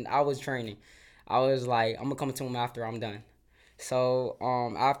training. I was like, I'm gonna come to him after I'm done. So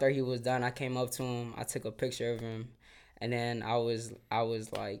after he was done, I came up to him. I took a picture of him. And then I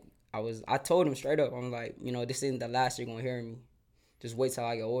told him straight up, I'm like, you know, this isn't the last you're gonna hear me. Just wait till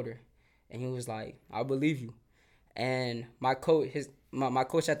I get older. And he was like, I believe you. And my coach, my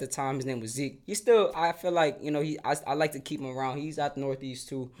coach at the time, his name was Zeke. I feel like, you know, I like to keep him around. He's at the Northeast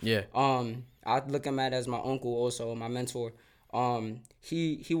too. Yeah. I look him at as my uncle also, my mentor.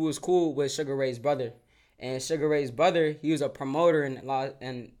 He was cool with Sugar Ray's brother. And Sugar Ray's brother, he was a promoter in LA,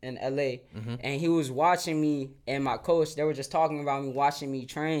 and he was watching me and my coach. They were just talking about me, watching me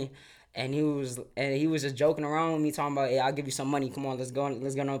train, and he was just joking around with me, talking about, hey, I'll give you some money. Come on, let's go on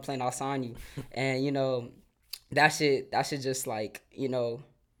the plane. I'll sign you. And, you know, that shit just, like, you know,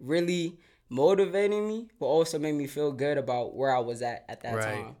 really motivating me, but also made me feel good about where I was at that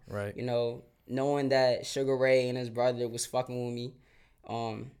time. Right. You know, knowing that Sugar Ray and his brother was fucking with me.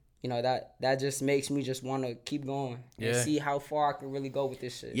 You know, that just makes me just want to keep going and see how far I can really go with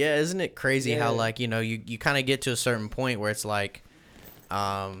this shit. Yeah, isn't it crazy how, like, you know, you kind of get to a certain point where it's like,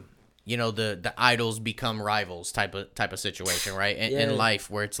 you know, the idols become rivals type of situation, right? In life,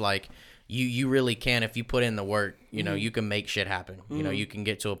 where it's like you really can, if you put in the work, you know, you can make shit happen. You know, you can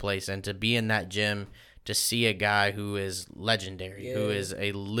get to a place, and to be in that gym, to see a guy who is legendary, who is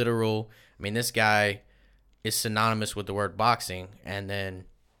a literal, I mean, this guy is synonymous with the word boxing, and then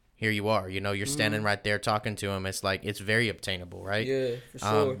here you are, you know, you're standing right there talking to him. It's like, it's very obtainable, right? Yeah, for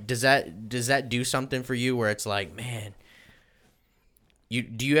sure. Does that do something for you where it's like, man,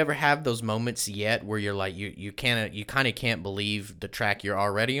 do you ever have those moments yet where you're like, you kind of can't believe the track you're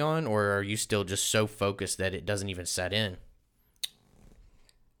already on, or are you still just so focused that it doesn't even set in?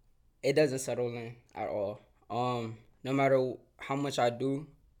 It doesn't settle in at all. No matter how much I do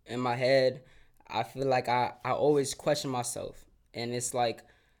in my head, I feel like I always question myself, and it's like,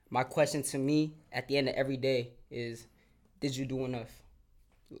 my question to me at the end of every day is, did you do enough?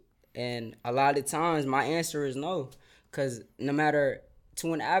 And a lot of times my answer is no, because no matter,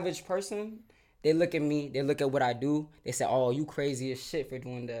 to an average person, they look at me, they look at what I do, they say, oh, you crazy as shit for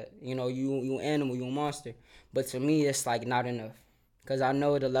doing that. You animal, you a monster. But to me, it's like not enough, because I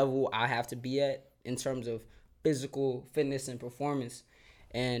know the level I have to be at in terms of physical fitness and performance.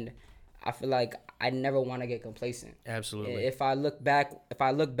 And I feel like I never want to get complacent. Absolutely. If I look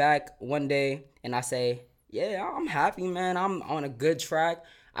back one day and I say, yeah, I'm happy, man, I'm on a good track,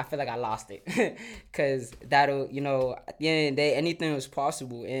 I feel like I lost it. Because that'll, at the end of the day, anything is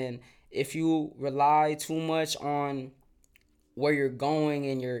possible. And if you rely too much on where you're going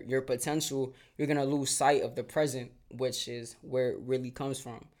and your potential, you're going to lose sight of the present, which is where it really comes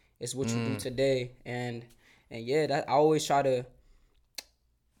from. It's what you do today. And yeah, that I always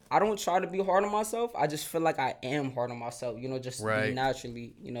I don't try to be hard on myself. I just feel like I am hard on myself, just be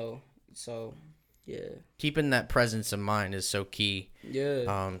naturally, so yeah. Keeping that presence in mind is so key.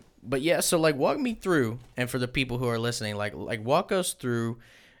 Yeah. But yeah, so like walk me through, and for the people who are listening, like walk us through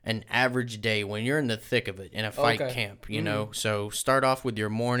an average day when you're in the thick of it in a fight camp, you know? So start off with your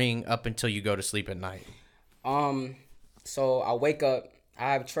morning up until you go to sleep at night. So I wake up,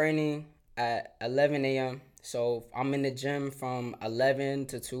 I have training at 11 a.m. So I'm in the gym from 11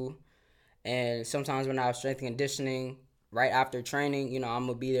 to 2. And sometimes when I have strength and conditioning, right after training, I'm going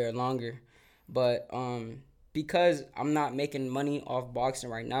to be there longer. But because I'm not making money off boxing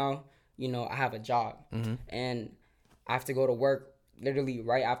right now, I have a job. And I have to go to work literally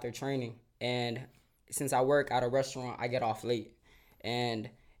right after training. And since I work at a restaurant, I get off late. And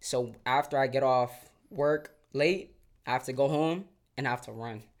so after I get off work late, I have to go home and I have to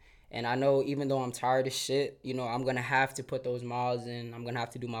run. And I know even though I'm tired as shit, I'm going to have to put those miles in. I'm going to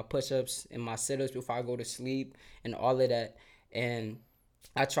have to do my push-ups and my sit-ups before I go to sleep and all of that. And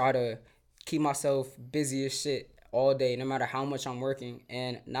I try to keep myself busy as shit all day, no matter how much I'm working.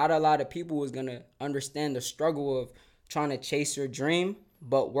 And not a lot of people is going to understand the struggle of trying to chase your dream,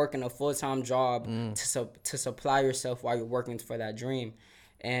 but working a full-time job to supply yourself while you're working for that dream.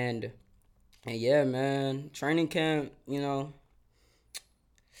 And yeah, man, training camp,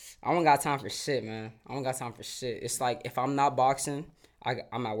 I don't got time for shit, man. I don't got time for shit. It's like if I'm not boxing,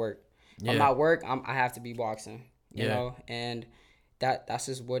 I'm at work. If I'm at work, I have to be boxing, you know? And that's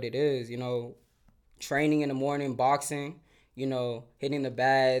just what it is, training in the morning, boxing, hitting the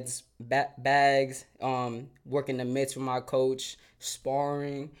bags, working the mitts with my coach,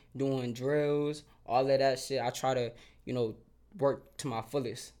 sparring, doing drills, all of that shit. I try to, work to my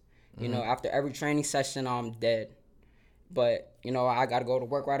fullest. After every training session, I'm dead. But, I got to go to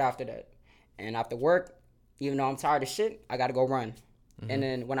work right after that. And after work, even though I'm tired of shit, I got to go run. And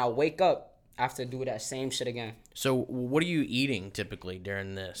then when I wake up, I have to do that same shit again. So what are you eating typically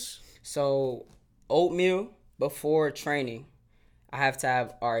during this? So oatmeal before training. I have to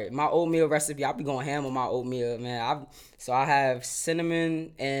have, my oatmeal recipe, I'll be going ham on my oatmeal, man. I have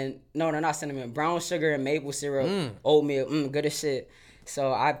cinnamon and, no, not cinnamon, brown sugar and maple syrup oatmeal, good as shit.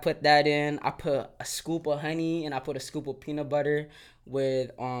 So I put that in. I put a scoop of honey and I put a scoop of peanut butter with,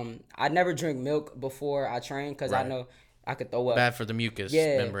 I never drink milk before I train because I know I could throw up. Bad for the mucus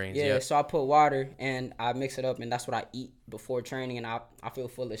membranes. Yeah, so I put water and I mix it up and that's what I eat before training and I feel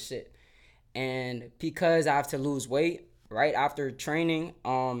full of shit. And because I have to lose weight right after training,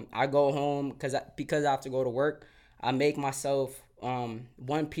 I go home because I have to go to work. I make myself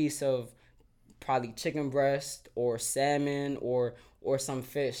one piece of probably chicken breast or salmon or some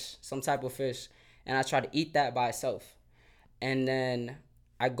fish, some type of fish, and I try to eat that by itself. And then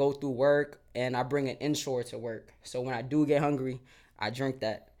I go through work and I bring an inshore to work. So when I do get hungry, I drink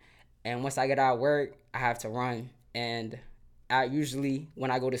that. And once I get out of work, I have to run. And usually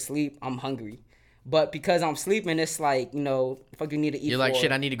when I go to sleep, I'm hungry. But because I'm sleeping, it's like, fuck, you need to eat. You're like,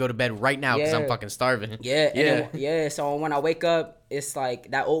 shit, I need to go to bed right now because I'm fucking starving. Yeah. So when I wake up, it's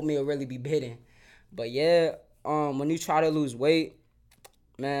like that oatmeal really be hitting. But yeah, when you try to lose weight,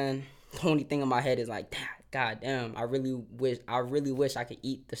 man, the only thing in my head is like, God damn, I really wish I could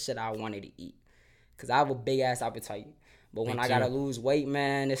eat the shit I wanted to eat. Because I have a big ass appetite. But when I gotta lose weight,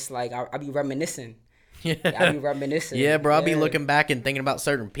 man, it's like I be reminiscing. Yeah. I be reminiscing. Yeah, bro. I'll be looking back and thinking about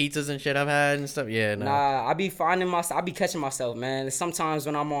certain pizzas and shit I've had and stuff. Yeah, no. Nah, I be catching myself, man. Sometimes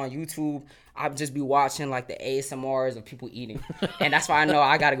when I'm on YouTube, I just be watching like the ASMRs of people eating. And that's why I know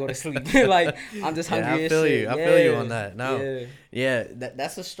I gotta go to sleep. Like, I'm just hungry as shit. I feel you on that. No. Yeah,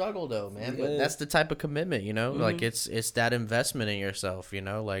 that's a struggle though, man. But that's the type of commitment, Like it's that investment in yourself,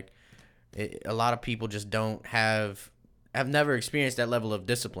 Like a lot of people just don't have never experienced that level of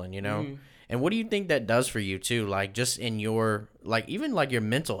discipline, And what do you think that does for you too? Like just in your, like even like your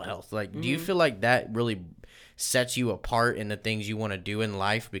mental health, like do you feel like that really sets you apart in the things you want to do in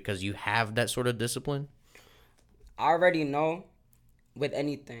life because you have that sort of discipline? I already know with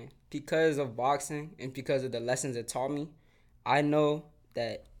anything, because of boxing and because of the lessons it taught me, I know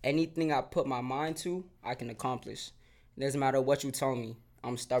that anything I put my mind to, I can accomplish. It doesn't matter what you tell me.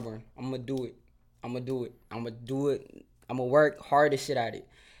 I'm stubborn. I'm going to do it. I'm going to do it. I'm going to do it. I'm going to work hard as shit at it.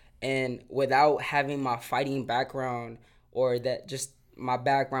 And without having my fighting background or that just my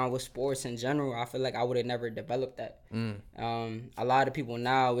background with sports in general, I feel like I would have never developed that. A lot of people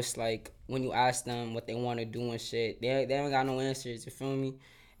now, it's like when you ask them what they want to do and shit, they haven't got no answers, you feel me?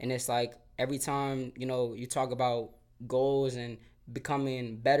 And it's like every time, you talk about goals and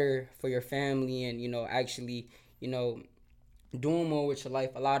becoming better for your family and, actually, doing more with your life,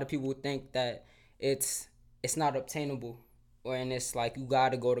 a lot of people think that it's not obtainable. And it's like you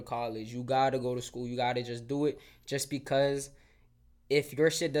gotta go to college, you gotta go to school, you gotta just do it just because if your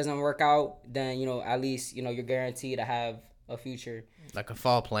shit doesn't work out, then at least you're guaranteed to have a future, like a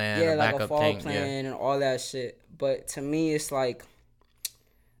fall plan, yeah, a like backup a fall thing, plan and all that shit. But to me, it's like,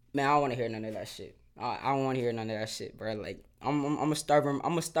 man, I don't want to hear none of that shit. I don't want to hear none of that shit, bro. Like I'm a stubborn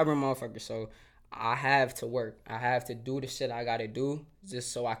motherfucker, so I have to work. I have to do the shit I gotta do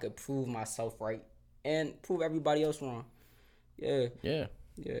just so I could prove myself right and prove everybody else wrong. Yeah. Yeah.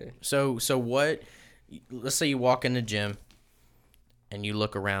 Yeah. So what? Let's say you walk in the gym, and you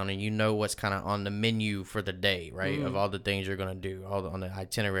look around, and you know what's kind of on the menu for the day, right? Of all the things you're gonna do, on the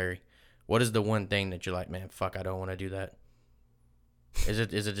itinerary. What is the one thing that you're like, man, fuck, I don't want to do that? Is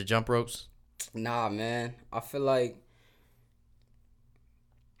it the jump ropes? Nah, man. I feel like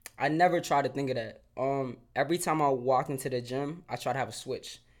I never try to think of that. Every time I walk into the gym, I try to have a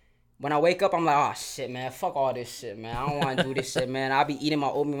switch. When I wake up, I'm like, oh, shit, man. Fuck all this shit, man. I don't want to do this shit, man. I'll be eating my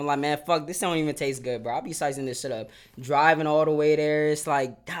oatmeal. I'm like, man, fuck, this don't even taste good, bro. I'll be sizing this shit up. Driving all the way there, it's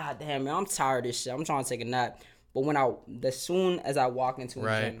like, god damn, man, I'm tired of this shit. I'm trying to take a nap. But as soon as I walk into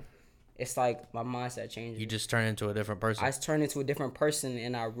a gym, it's like my mindset changes. You just turn into a different person. I turn into a different person,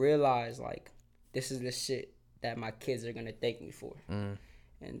 and I realize, like, this is the shit that my kids are going to thank me for. And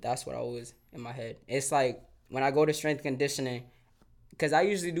that's what I was in my head. It's like when I go to strength conditioning, because I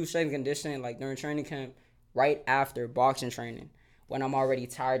usually do strength conditioning like during training camp right after boxing training when I'm already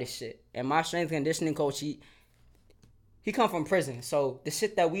tired of shit. And my strength conditioning coach, he come from prison. So the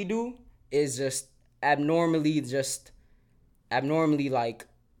shit that we do is just abnormally like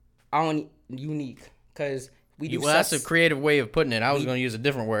unique. Because we do that's a creative way of putting it. I was going to use a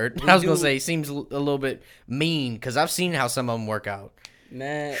different word. I was going to say it seems a little bit mean because I've seen how some of them work out.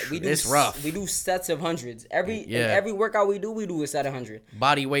 Man, it's rough. We do sets of hundreds. Every workout we do a set of 100.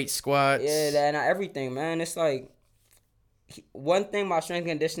 Body weight squats. Yeah, and everything, man. It's like one thing my strength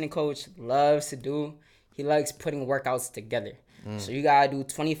conditioning coach loves to do. He likes putting workouts together. So you gotta do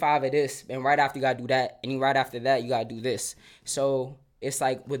 25 of this, and right after you gotta do that, and right after that you gotta do this. So it's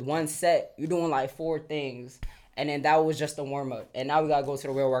like with one set, you're doing like 4 things. And then that was just a warm-up. And now we got to go to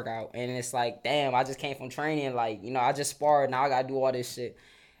the real workout. And it's like, damn, I just came from training. Like, I just sparred. Now I got to do all this shit.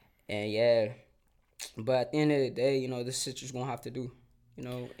 And, yeah. But at the end of the day, this shit you're going to have to do.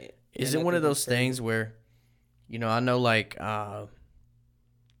 Is it one of those things where, I know, like, I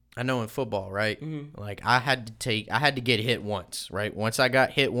know in football, right? Like, I had to get hit once, right? Once I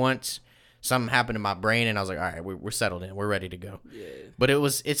got hit once, something happened in my brain, and I was like, all right, we're settled in. We're ready to go. Yeah. But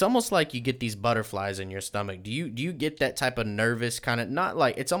it's almost like you get these butterflies in your stomach. Do you get that type of nervous kind of, not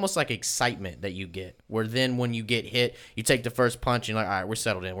like, it's almost like excitement that you get, where then when you get hit, you take the first punch, and you're like, all right, we're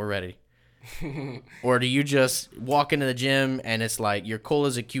settled in. We're ready. Or do you just walk into the gym, and it's like, you're cool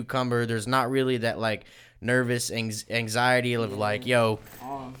as a cucumber. There's not really that, like, nervous anxiety of, like, yo.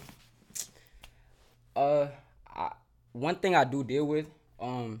 One thing I do deal with,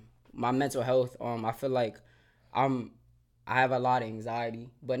 my mental health, I feel like I have a lot of anxiety,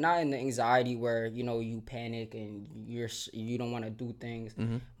 but not in the anxiety where you panic and you don't want to do things.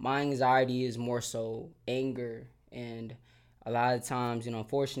 My anxiety is more so anger, and a lot of times,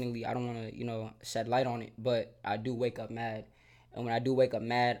 unfortunately, I don't want to shed light on it, but I do wake up mad. And when I do wake up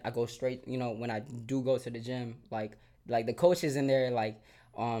mad, I go straight, when I do go to the gym, like the coaches in there, like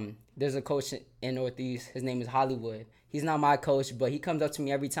there's a coach in Northeast, his name is Hollywood. He's not my coach, but he comes up to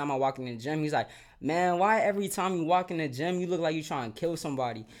me every time I walk in the gym. He's like, man, why every time you walk in the gym, you look like you're trying to kill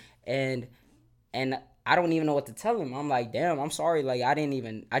somebody? And I don't even know what to tell him. I'm like, damn, I'm sorry. Like, I didn't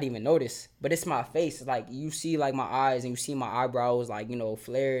even notice. But it's my face. Like, you see, like, my eyes, and you see my eyebrows, like,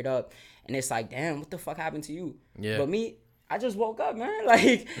 flared up. And it's like, damn, what the fuck happened to you? Yeah. But me, I just woke up, man.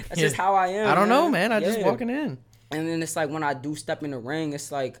 Like, that's just how I am. I don't know, man. I just walking in. And then it's like when I do step in the ring, it's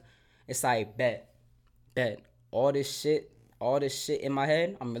like it's like bet all this shit in my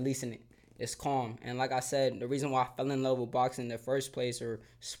head, I'm releasing it. It's calm. And like I said, the reason why I fell in love with boxing in the first place, or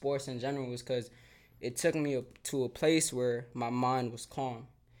sports in general, was because it took me to a place where my mind was calm.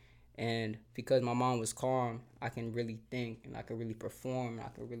 And because my mind was calm, I can really think and I can really perform and I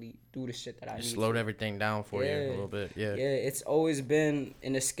can really do the shit that I need. Slowed everything down for you a little bit. Yeah. Yeah, it's always been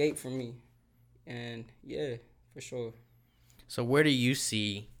an escape for me. And yeah, for sure. So where do you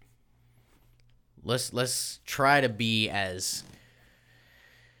see, let's try to be as,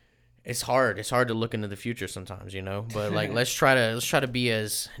 it's hard to look into the future sometimes, you know, but like let's try to be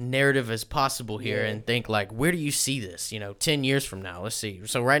as narrative as possible here, and think like, where do you see this, 10 years from now? Let's see.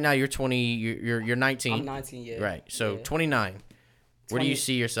 So right now you're 20, you're 19. I'm 19, yeah. Right. So 29. Where do you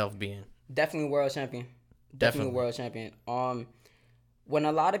see yourself being? Definitely world champion. Definitely world champion. When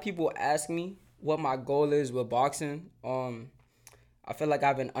a lot of people ask me what my goal is with boxing, I feel like I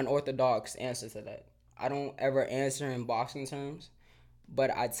have an unorthodox answer to that. I don't ever answer in boxing terms, but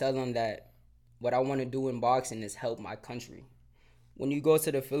I tell them that what I want to do in boxing is help my country. When you go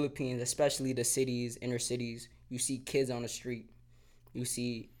to the Philippines, especially the cities, inner cities, you see kids on the street. You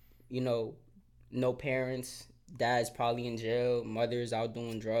see, no parents, dad's probably in jail, mothers out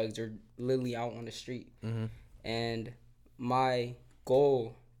doing drugs, or literally out on the street. Mm-hmm. And my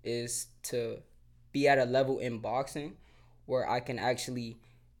goal is to be at a level in boxing where I can actually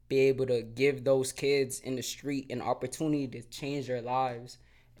be able to give those kids in the street an opportunity to change their lives.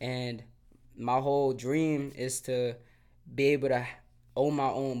 And my whole dream is to be able to own my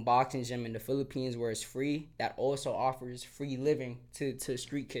own boxing gym in the Philippines where it's free, that also offers free living to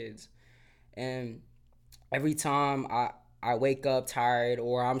street kids. And every time I wake up tired,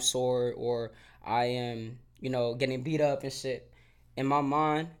 or I'm sore, or I am, getting beat up and shit, in my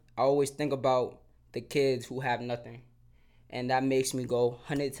mind, I always think about the kids who have nothing. And that makes me go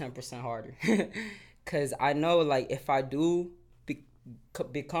 110% harder. Because I know, like, if I do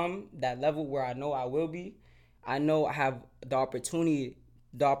become that level where I know I will be, I know I have the opportunity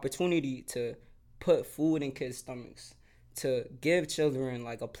to put food in kids' stomachs, to give children,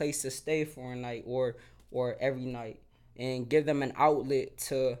 like, a place to stay for a night or every night, and give them an outlet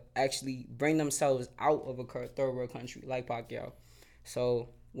to actually bring themselves out of a third world country like Pacquiao. So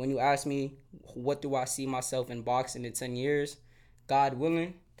when you ask me, what do I see myself in boxing in 10 years, God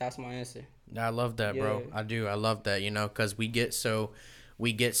willing, that's my answer. I love that, bro. I do. I love that, because we get so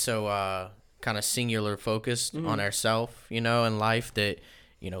kind of singular focused on ourselves, in life, that,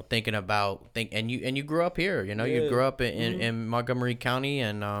 thinking about, and you grew up here, you grew up in Montgomery County,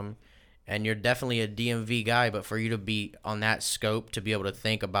 and you're definitely a DMV guy, but for you to be on that scope, to be able to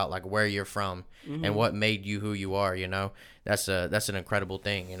think about like where you're from and what made you who you are, that's an incredible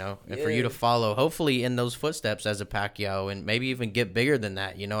thing, and for you to follow, hopefully in those footsteps as a Pacquiao, and maybe even get bigger than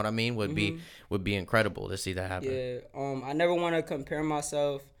that, you know what I mean, would be incredible to see that happen. Yeah. I never want to compare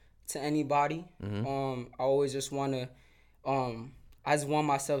myself to anybody. I always just want to, I just want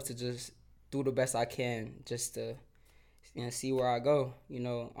myself to just do the best I can, just to see where I go.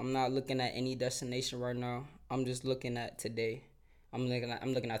 I'm not looking at any destination right now. I'm just looking at today. I'm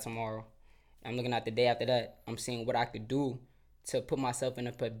looking at tomorrow. I'm looking at the day after that. I'm seeing what I could do to put myself in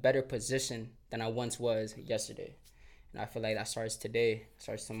a better position than I once was yesterday. And I feel like that starts today,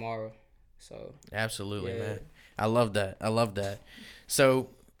 starts tomorrow. So absolutely, man. I love that. So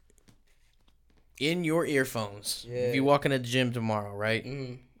in your earphones, if you walk in the gym tomorrow, right?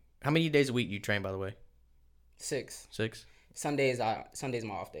 How many days a week do you train, by the way? 6. Sunday's my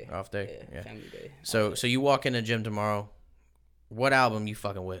off day. Off day, yeah. Family day. So you walk in the gym tomorrow. What album you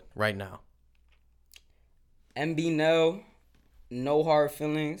fucking with right now? MB Nell, No Hard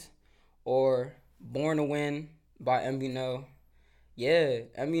Feelings, or Born to Win by MB Nell. Yeah,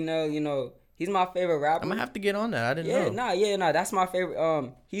 MB Nell, he's my favorite rapper. I'm gonna have to get on that. I didn't know. That's my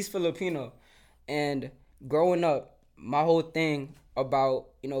favorite. He's Filipino, and growing up, my whole thing about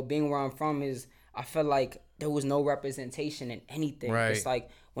being where I'm from is I felt like there was no representation in anything. Right. It's like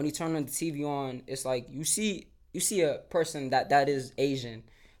when you turn on the TV on, it's like you see a person that is Asian,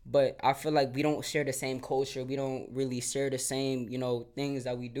 but I feel like we don't share the same culture. We don't really share the same, things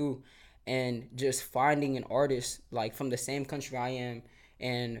that we do. And just finding an artist like from the same country I am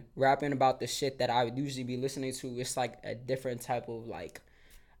and rapping about the shit that I would usually be listening to, it's like a different type of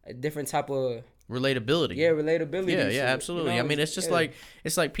relatability. Yeah, relatability. Yeah, absolutely. I mean, it's just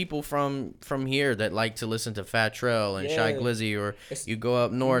like people from here that like to listen to Fat Trell and Shy Glizzy, or you go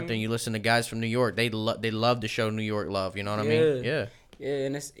up north and you listen to guys from New York. They love to show New York love. You know what I mean? Yeah. Yeah,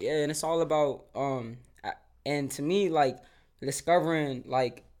 and it's all about and to me, like, discovering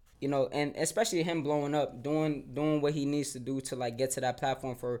like you know, and especially him blowing up, doing what he needs to do to like get to that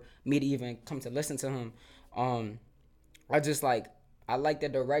platform for me to even come to listen to him. I just like I like the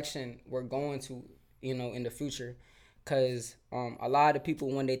direction we're going to, you know, in the future, because a lot of people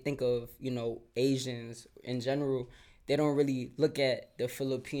when they think of, you know, Asians in general, they don't really look at the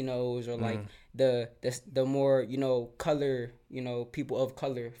Filipinos or like the more, you know, color, you know, people of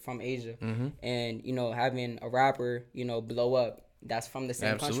color from Asia, and you know, having a rapper, you know, blow up that's from the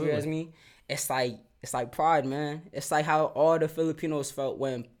same country as me, it's like pride, man. It's like how all the Filipinos felt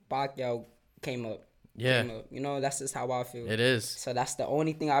when Pacquiao came up. Yeah. You know, that's just how I feel. It is. So that's the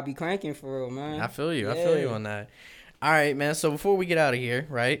only thing I be cranking for real, man. I feel you. Yeah. I feel you on that. All right, man. So before we get out of here,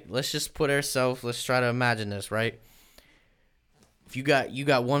 right? Let's just put ourselves. Let's try to imagine this, right? If you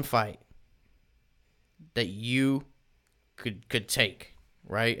got one fight that you could take,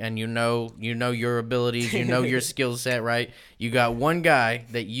 right? And you know your abilities, you know your skill set, right? You got one guy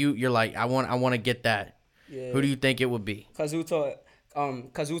that you're like, I want to get that. Yeah. Who do you think it would be? Kazuto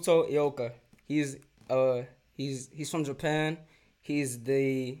Ioka. He's from Japan. He's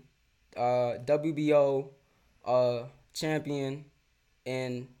the WBO champion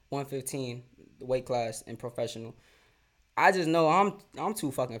in 115 weight class in professional. I just know I'm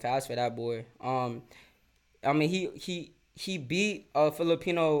too fucking fast for that boy. I mean he beat a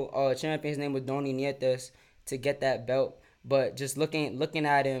Filipino champion. His name was Donnie Nietes to get that belt. But just looking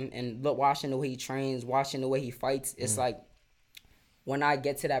at him and watching the way he trains, watching the way he fights, it's like when I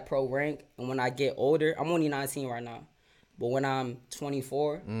get to that pro rank and when I get older, I'm only 19 right now. But when I'm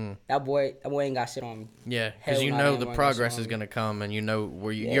 24, that boy ain't got shit on me. Yeah, because you know the progress is going to come and you know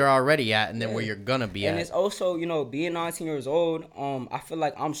where you're already at and then where you're going to be at. And it's also, you know, being 19 years old, I feel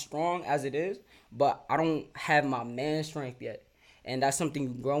like I'm strong as it is, but I don't have my man strength yet. And that's something you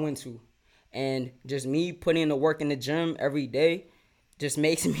grow into. And just me putting in the work in the gym every day just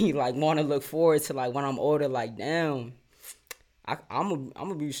makes me, like, want to look forward to, like, when I'm older, like, damn. I'm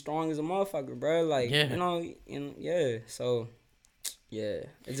gonna be strong as a motherfucker, bro. Like, you know, yeah. So, yeah,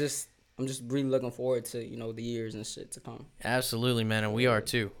 I'm just really looking forward to, you know, the years and shit to come. Absolutely, man, and we are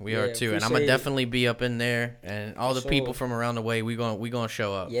too. We are too, and I'm gonna definitely be up in there, and all the people from around the way. We gonna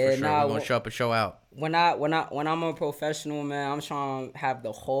show up. Yeah, for sure. We're gonna show up and show out. When I'm a professional, man, I'm trying to have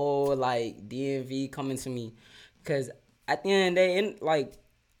the whole like DMV coming to me, cause at the end of the day, like,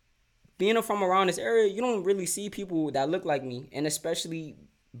 being from around this area, you don't really see people that look like me. And especially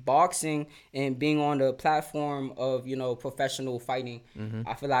boxing and being on the platform of, you know, professional fighting,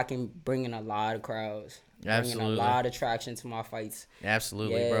 I feel like I can bring in a lot of crowds. Bringing a lot of traction to my fights.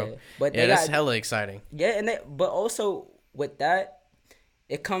 Absolutely, bro. But that's hella exciting. Yeah, but also with that,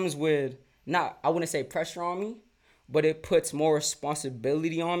 it comes with, I wouldn't say pressure on me, but it puts more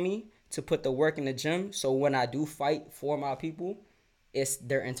responsibility on me to put the work in the gym. So when I do fight for my people,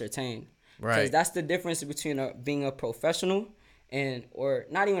 they're entertained. Right. Because that's the difference between being a professional or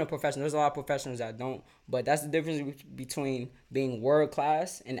not even a professional. There's a lot of professionals that don't. But that's the difference between being world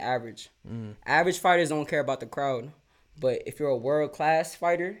class and average. Average fighters don't care about the crowd. But if you're a world class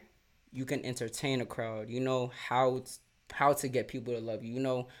fighter, you can entertain a crowd. You know how to get people to love you. You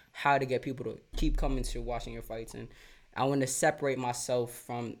know how to get people to keep coming to watching your fights. And I want to separate myself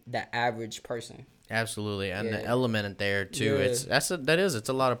from the average person. Absolutely, and the element there too. Yeah. It's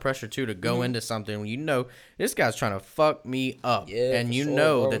a lot of pressure too to go into something when you know this guy's trying to fuck me up, and you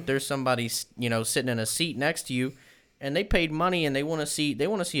know that there's somebody, you know, sitting in a seat next to you, and they paid money and they want to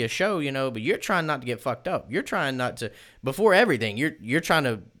see a show, you know, but you're trying not to get fucked up. You're trying not to, before everything, you're trying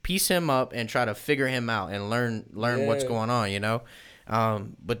to piece him up and try to figure him out and learn what's going on, you know.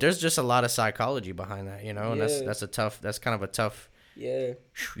 But there's just a lot of psychology behind that, you know, and that's kind of a tough. Yeah.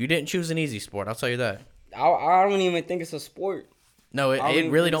 You didn't choose an easy sport, I'll tell you that. I don't even think it's a sport. No,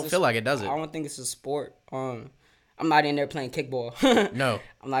 it really don't feel like it, does it? I don't think it's a sport. I'm not in there playing kickball. No.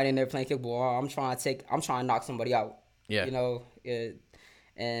 I'm not in there playing kickball. I'm trying to knock somebody out. Yeah. You know,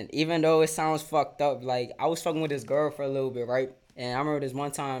 and even though it sounds fucked up, like, I was fucking with this girl for a little bit, right? And I remember this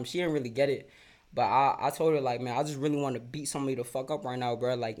one time, she didn't really get it. But I told her, like, man, I just really want to beat somebody the fuck up right now,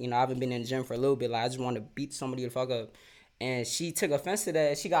 bro. Like, you know, I haven't been in the gym for a little bit. Like, I just want to beat somebody the fuck up. And she took offense to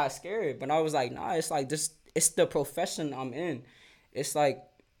that. She got scared. But I was like, nah, it's like this. It's the profession I'm in. It's like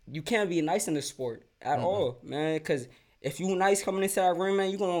you can't be nice in this sport at all, man. Because if you nice coming into that ring, man,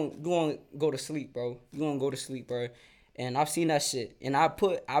 you gonna go to sleep, bro. You gonna go to sleep, bro. And I've seen that shit. And I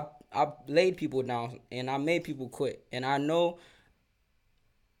laid people down. And I made people quit. And I know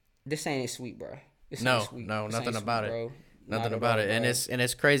this ain't sweet, bro. Nothing about it. Nothing about it. And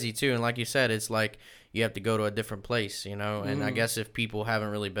it's crazy too. And like you said, it's like you have to go to a different place, you know. And I guess if people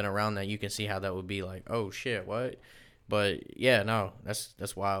haven't really been around that, you can see how that would be like, oh shit, what? But yeah, no,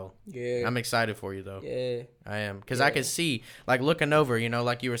 that's wild. Yeah. I'm excited for you though. Yeah. I am, because I can see, like, looking over, you know,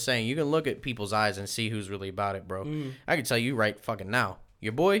 like you were saying, you can look at people's eyes and see who's really about it, bro. I can tell you right fucking now,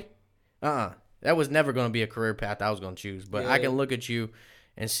 your boy, that was never gonna be a career path I was gonna choose. But I can look at you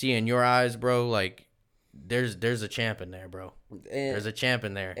and see in your eyes, bro, like there's a champ in there, bro. There's a champ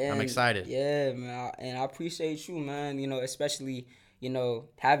in there. I'm excited. Yeah, man, and I appreciate you, man. You know, especially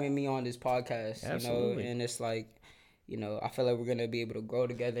having me on this podcast. Absolutely. And it's like, I feel like we're gonna be able to grow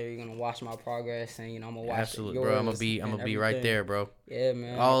together. You're gonna watch my progress, and I'm gonna watch Absolutely, yours. bro. I'm gonna be right there, bro. Yeah,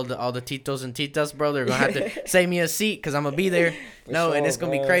 man. All the titos and titas, bro. They're gonna have to save me a seat because I'm gonna be there. Sure, and it's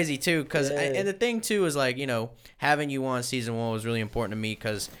gonna be crazy too. And the thing too is, like, having you on season 1 was really important to me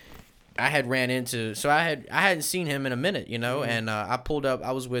because I had I hadn't seen him in a minute, and I pulled up.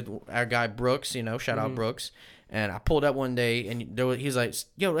 I was with our guy Brooks, shout out Brooks, and I pulled up one day and he's like,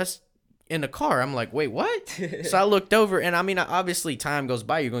 "Yo, that's in the car." I'm like, "Wait, what?" So I looked over, and I mean, obviously time goes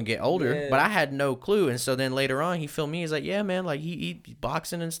by, you're gonna get older, but I had no clue. And so then later on, he filmed me. He's like, "Yeah, man, like he's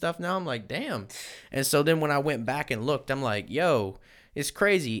boxing and stuff now." I'm like, "Damn." And so then when I went back and looked, I'm like, "Yo." It's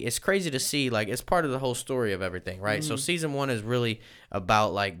crazy. It's crazy to see, like, it's part of the whole story of everything, right? So season 1 is really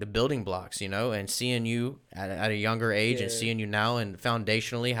about, like, the building blocks, and seeing you at a younger age and seeing you now and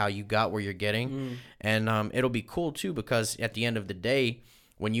foundationally how you got where you're getting. And it'll be cool, too, because at the end of the day,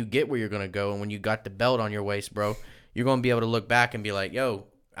 when you get where you're going to go and when you got the belt on your waist, bro, you're going to be able to look back and be like, yo,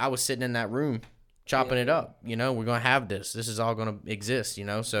 I was sitting in that room chopping it up. We're going to have this. This is all going to exist,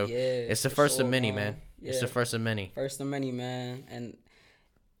 So it's the first of many, man. It's the first of many. First of many, man. And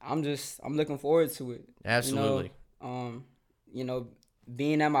I'm looking forward to it. Absolutely.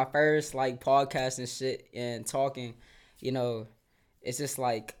 Being at my first, like, podcast and shit and talking, it's just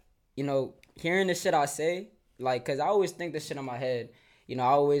like, hearing the shit I say, like, because I always think this shit in my head. I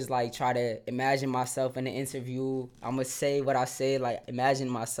always, like, try to imagine myself in the interview. I'm going to say what I say, like, imagine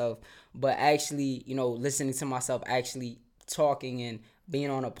myself. But actually, listening to myself actually talking and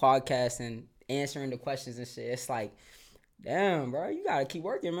being on a podcast and answering the questions and shit, it's like, damn, bro, you gotta keep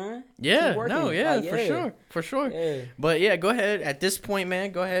working, man. Yeah, like, for sure. Yeah. But yeah, go ahead. At this point,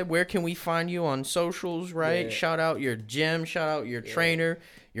 man, go ahead. Where can we find you on socials, right? Yeah. Shout out your gym, shout out your trainer,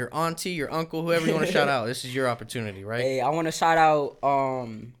 your auntie, your uncle, whoever you want to shout out. This is your opportunity, right? Hey, I want to shout out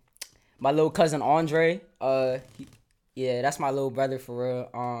my little cousin Andre. That's my little brother for real.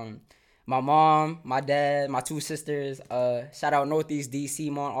 My mom, my dad, my 2 sisters. Shout out Northeast DC,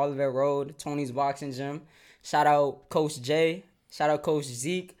 on Olivet Road, Tony's Boxing Gym. Shout out Coach Jay. Shout out Coach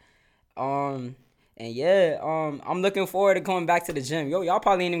Zeke. And yeah, I'm looking forward to coming back to the gym. Yo, y'all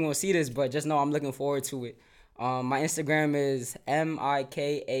probably ain't even gonna see this, but just know I'm looking forward to it. My Instagram is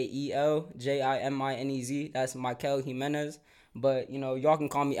MikaelJimenez. That's Mikael Jimenez. But y'all can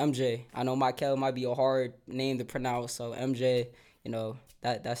call me MJ. I know Mikael might be a hard name to pronounce, so MJ.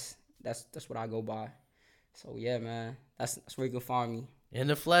 That's what I go by. So yeah, man, that's where you can find me. In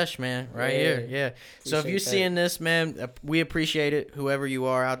the flesh, man, right here. Yeah. So if you're seeing this, man, we appreciate it. Whoever you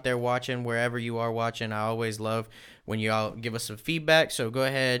are out there watching, wherever you are watching, I always love when you all give us some feedback. So go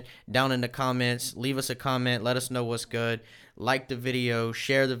ahead, down in the comments, leave us a comment. Let us know what's good. Like the video,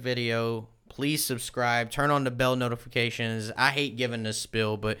 share the video. Please subscribe. Turn on the bell notifications. I hate giving this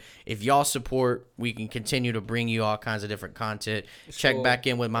spill, but if y'all support, we can continue to bring you all kinds of different content. Check back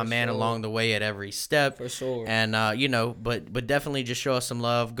in with my man along the way at every step. For sure. And, but definitely just show us some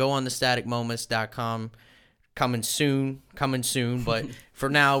love. Go on thestaticmoments.com. Coming soon. But for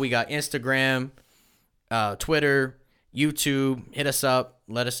now, we got Instagram, Twitter, YouTube. Hit us up.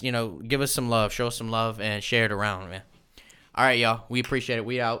 Let us, give us some love. Show us some love and share it around, man. All right, y'all. We appreciate it.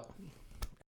 We out.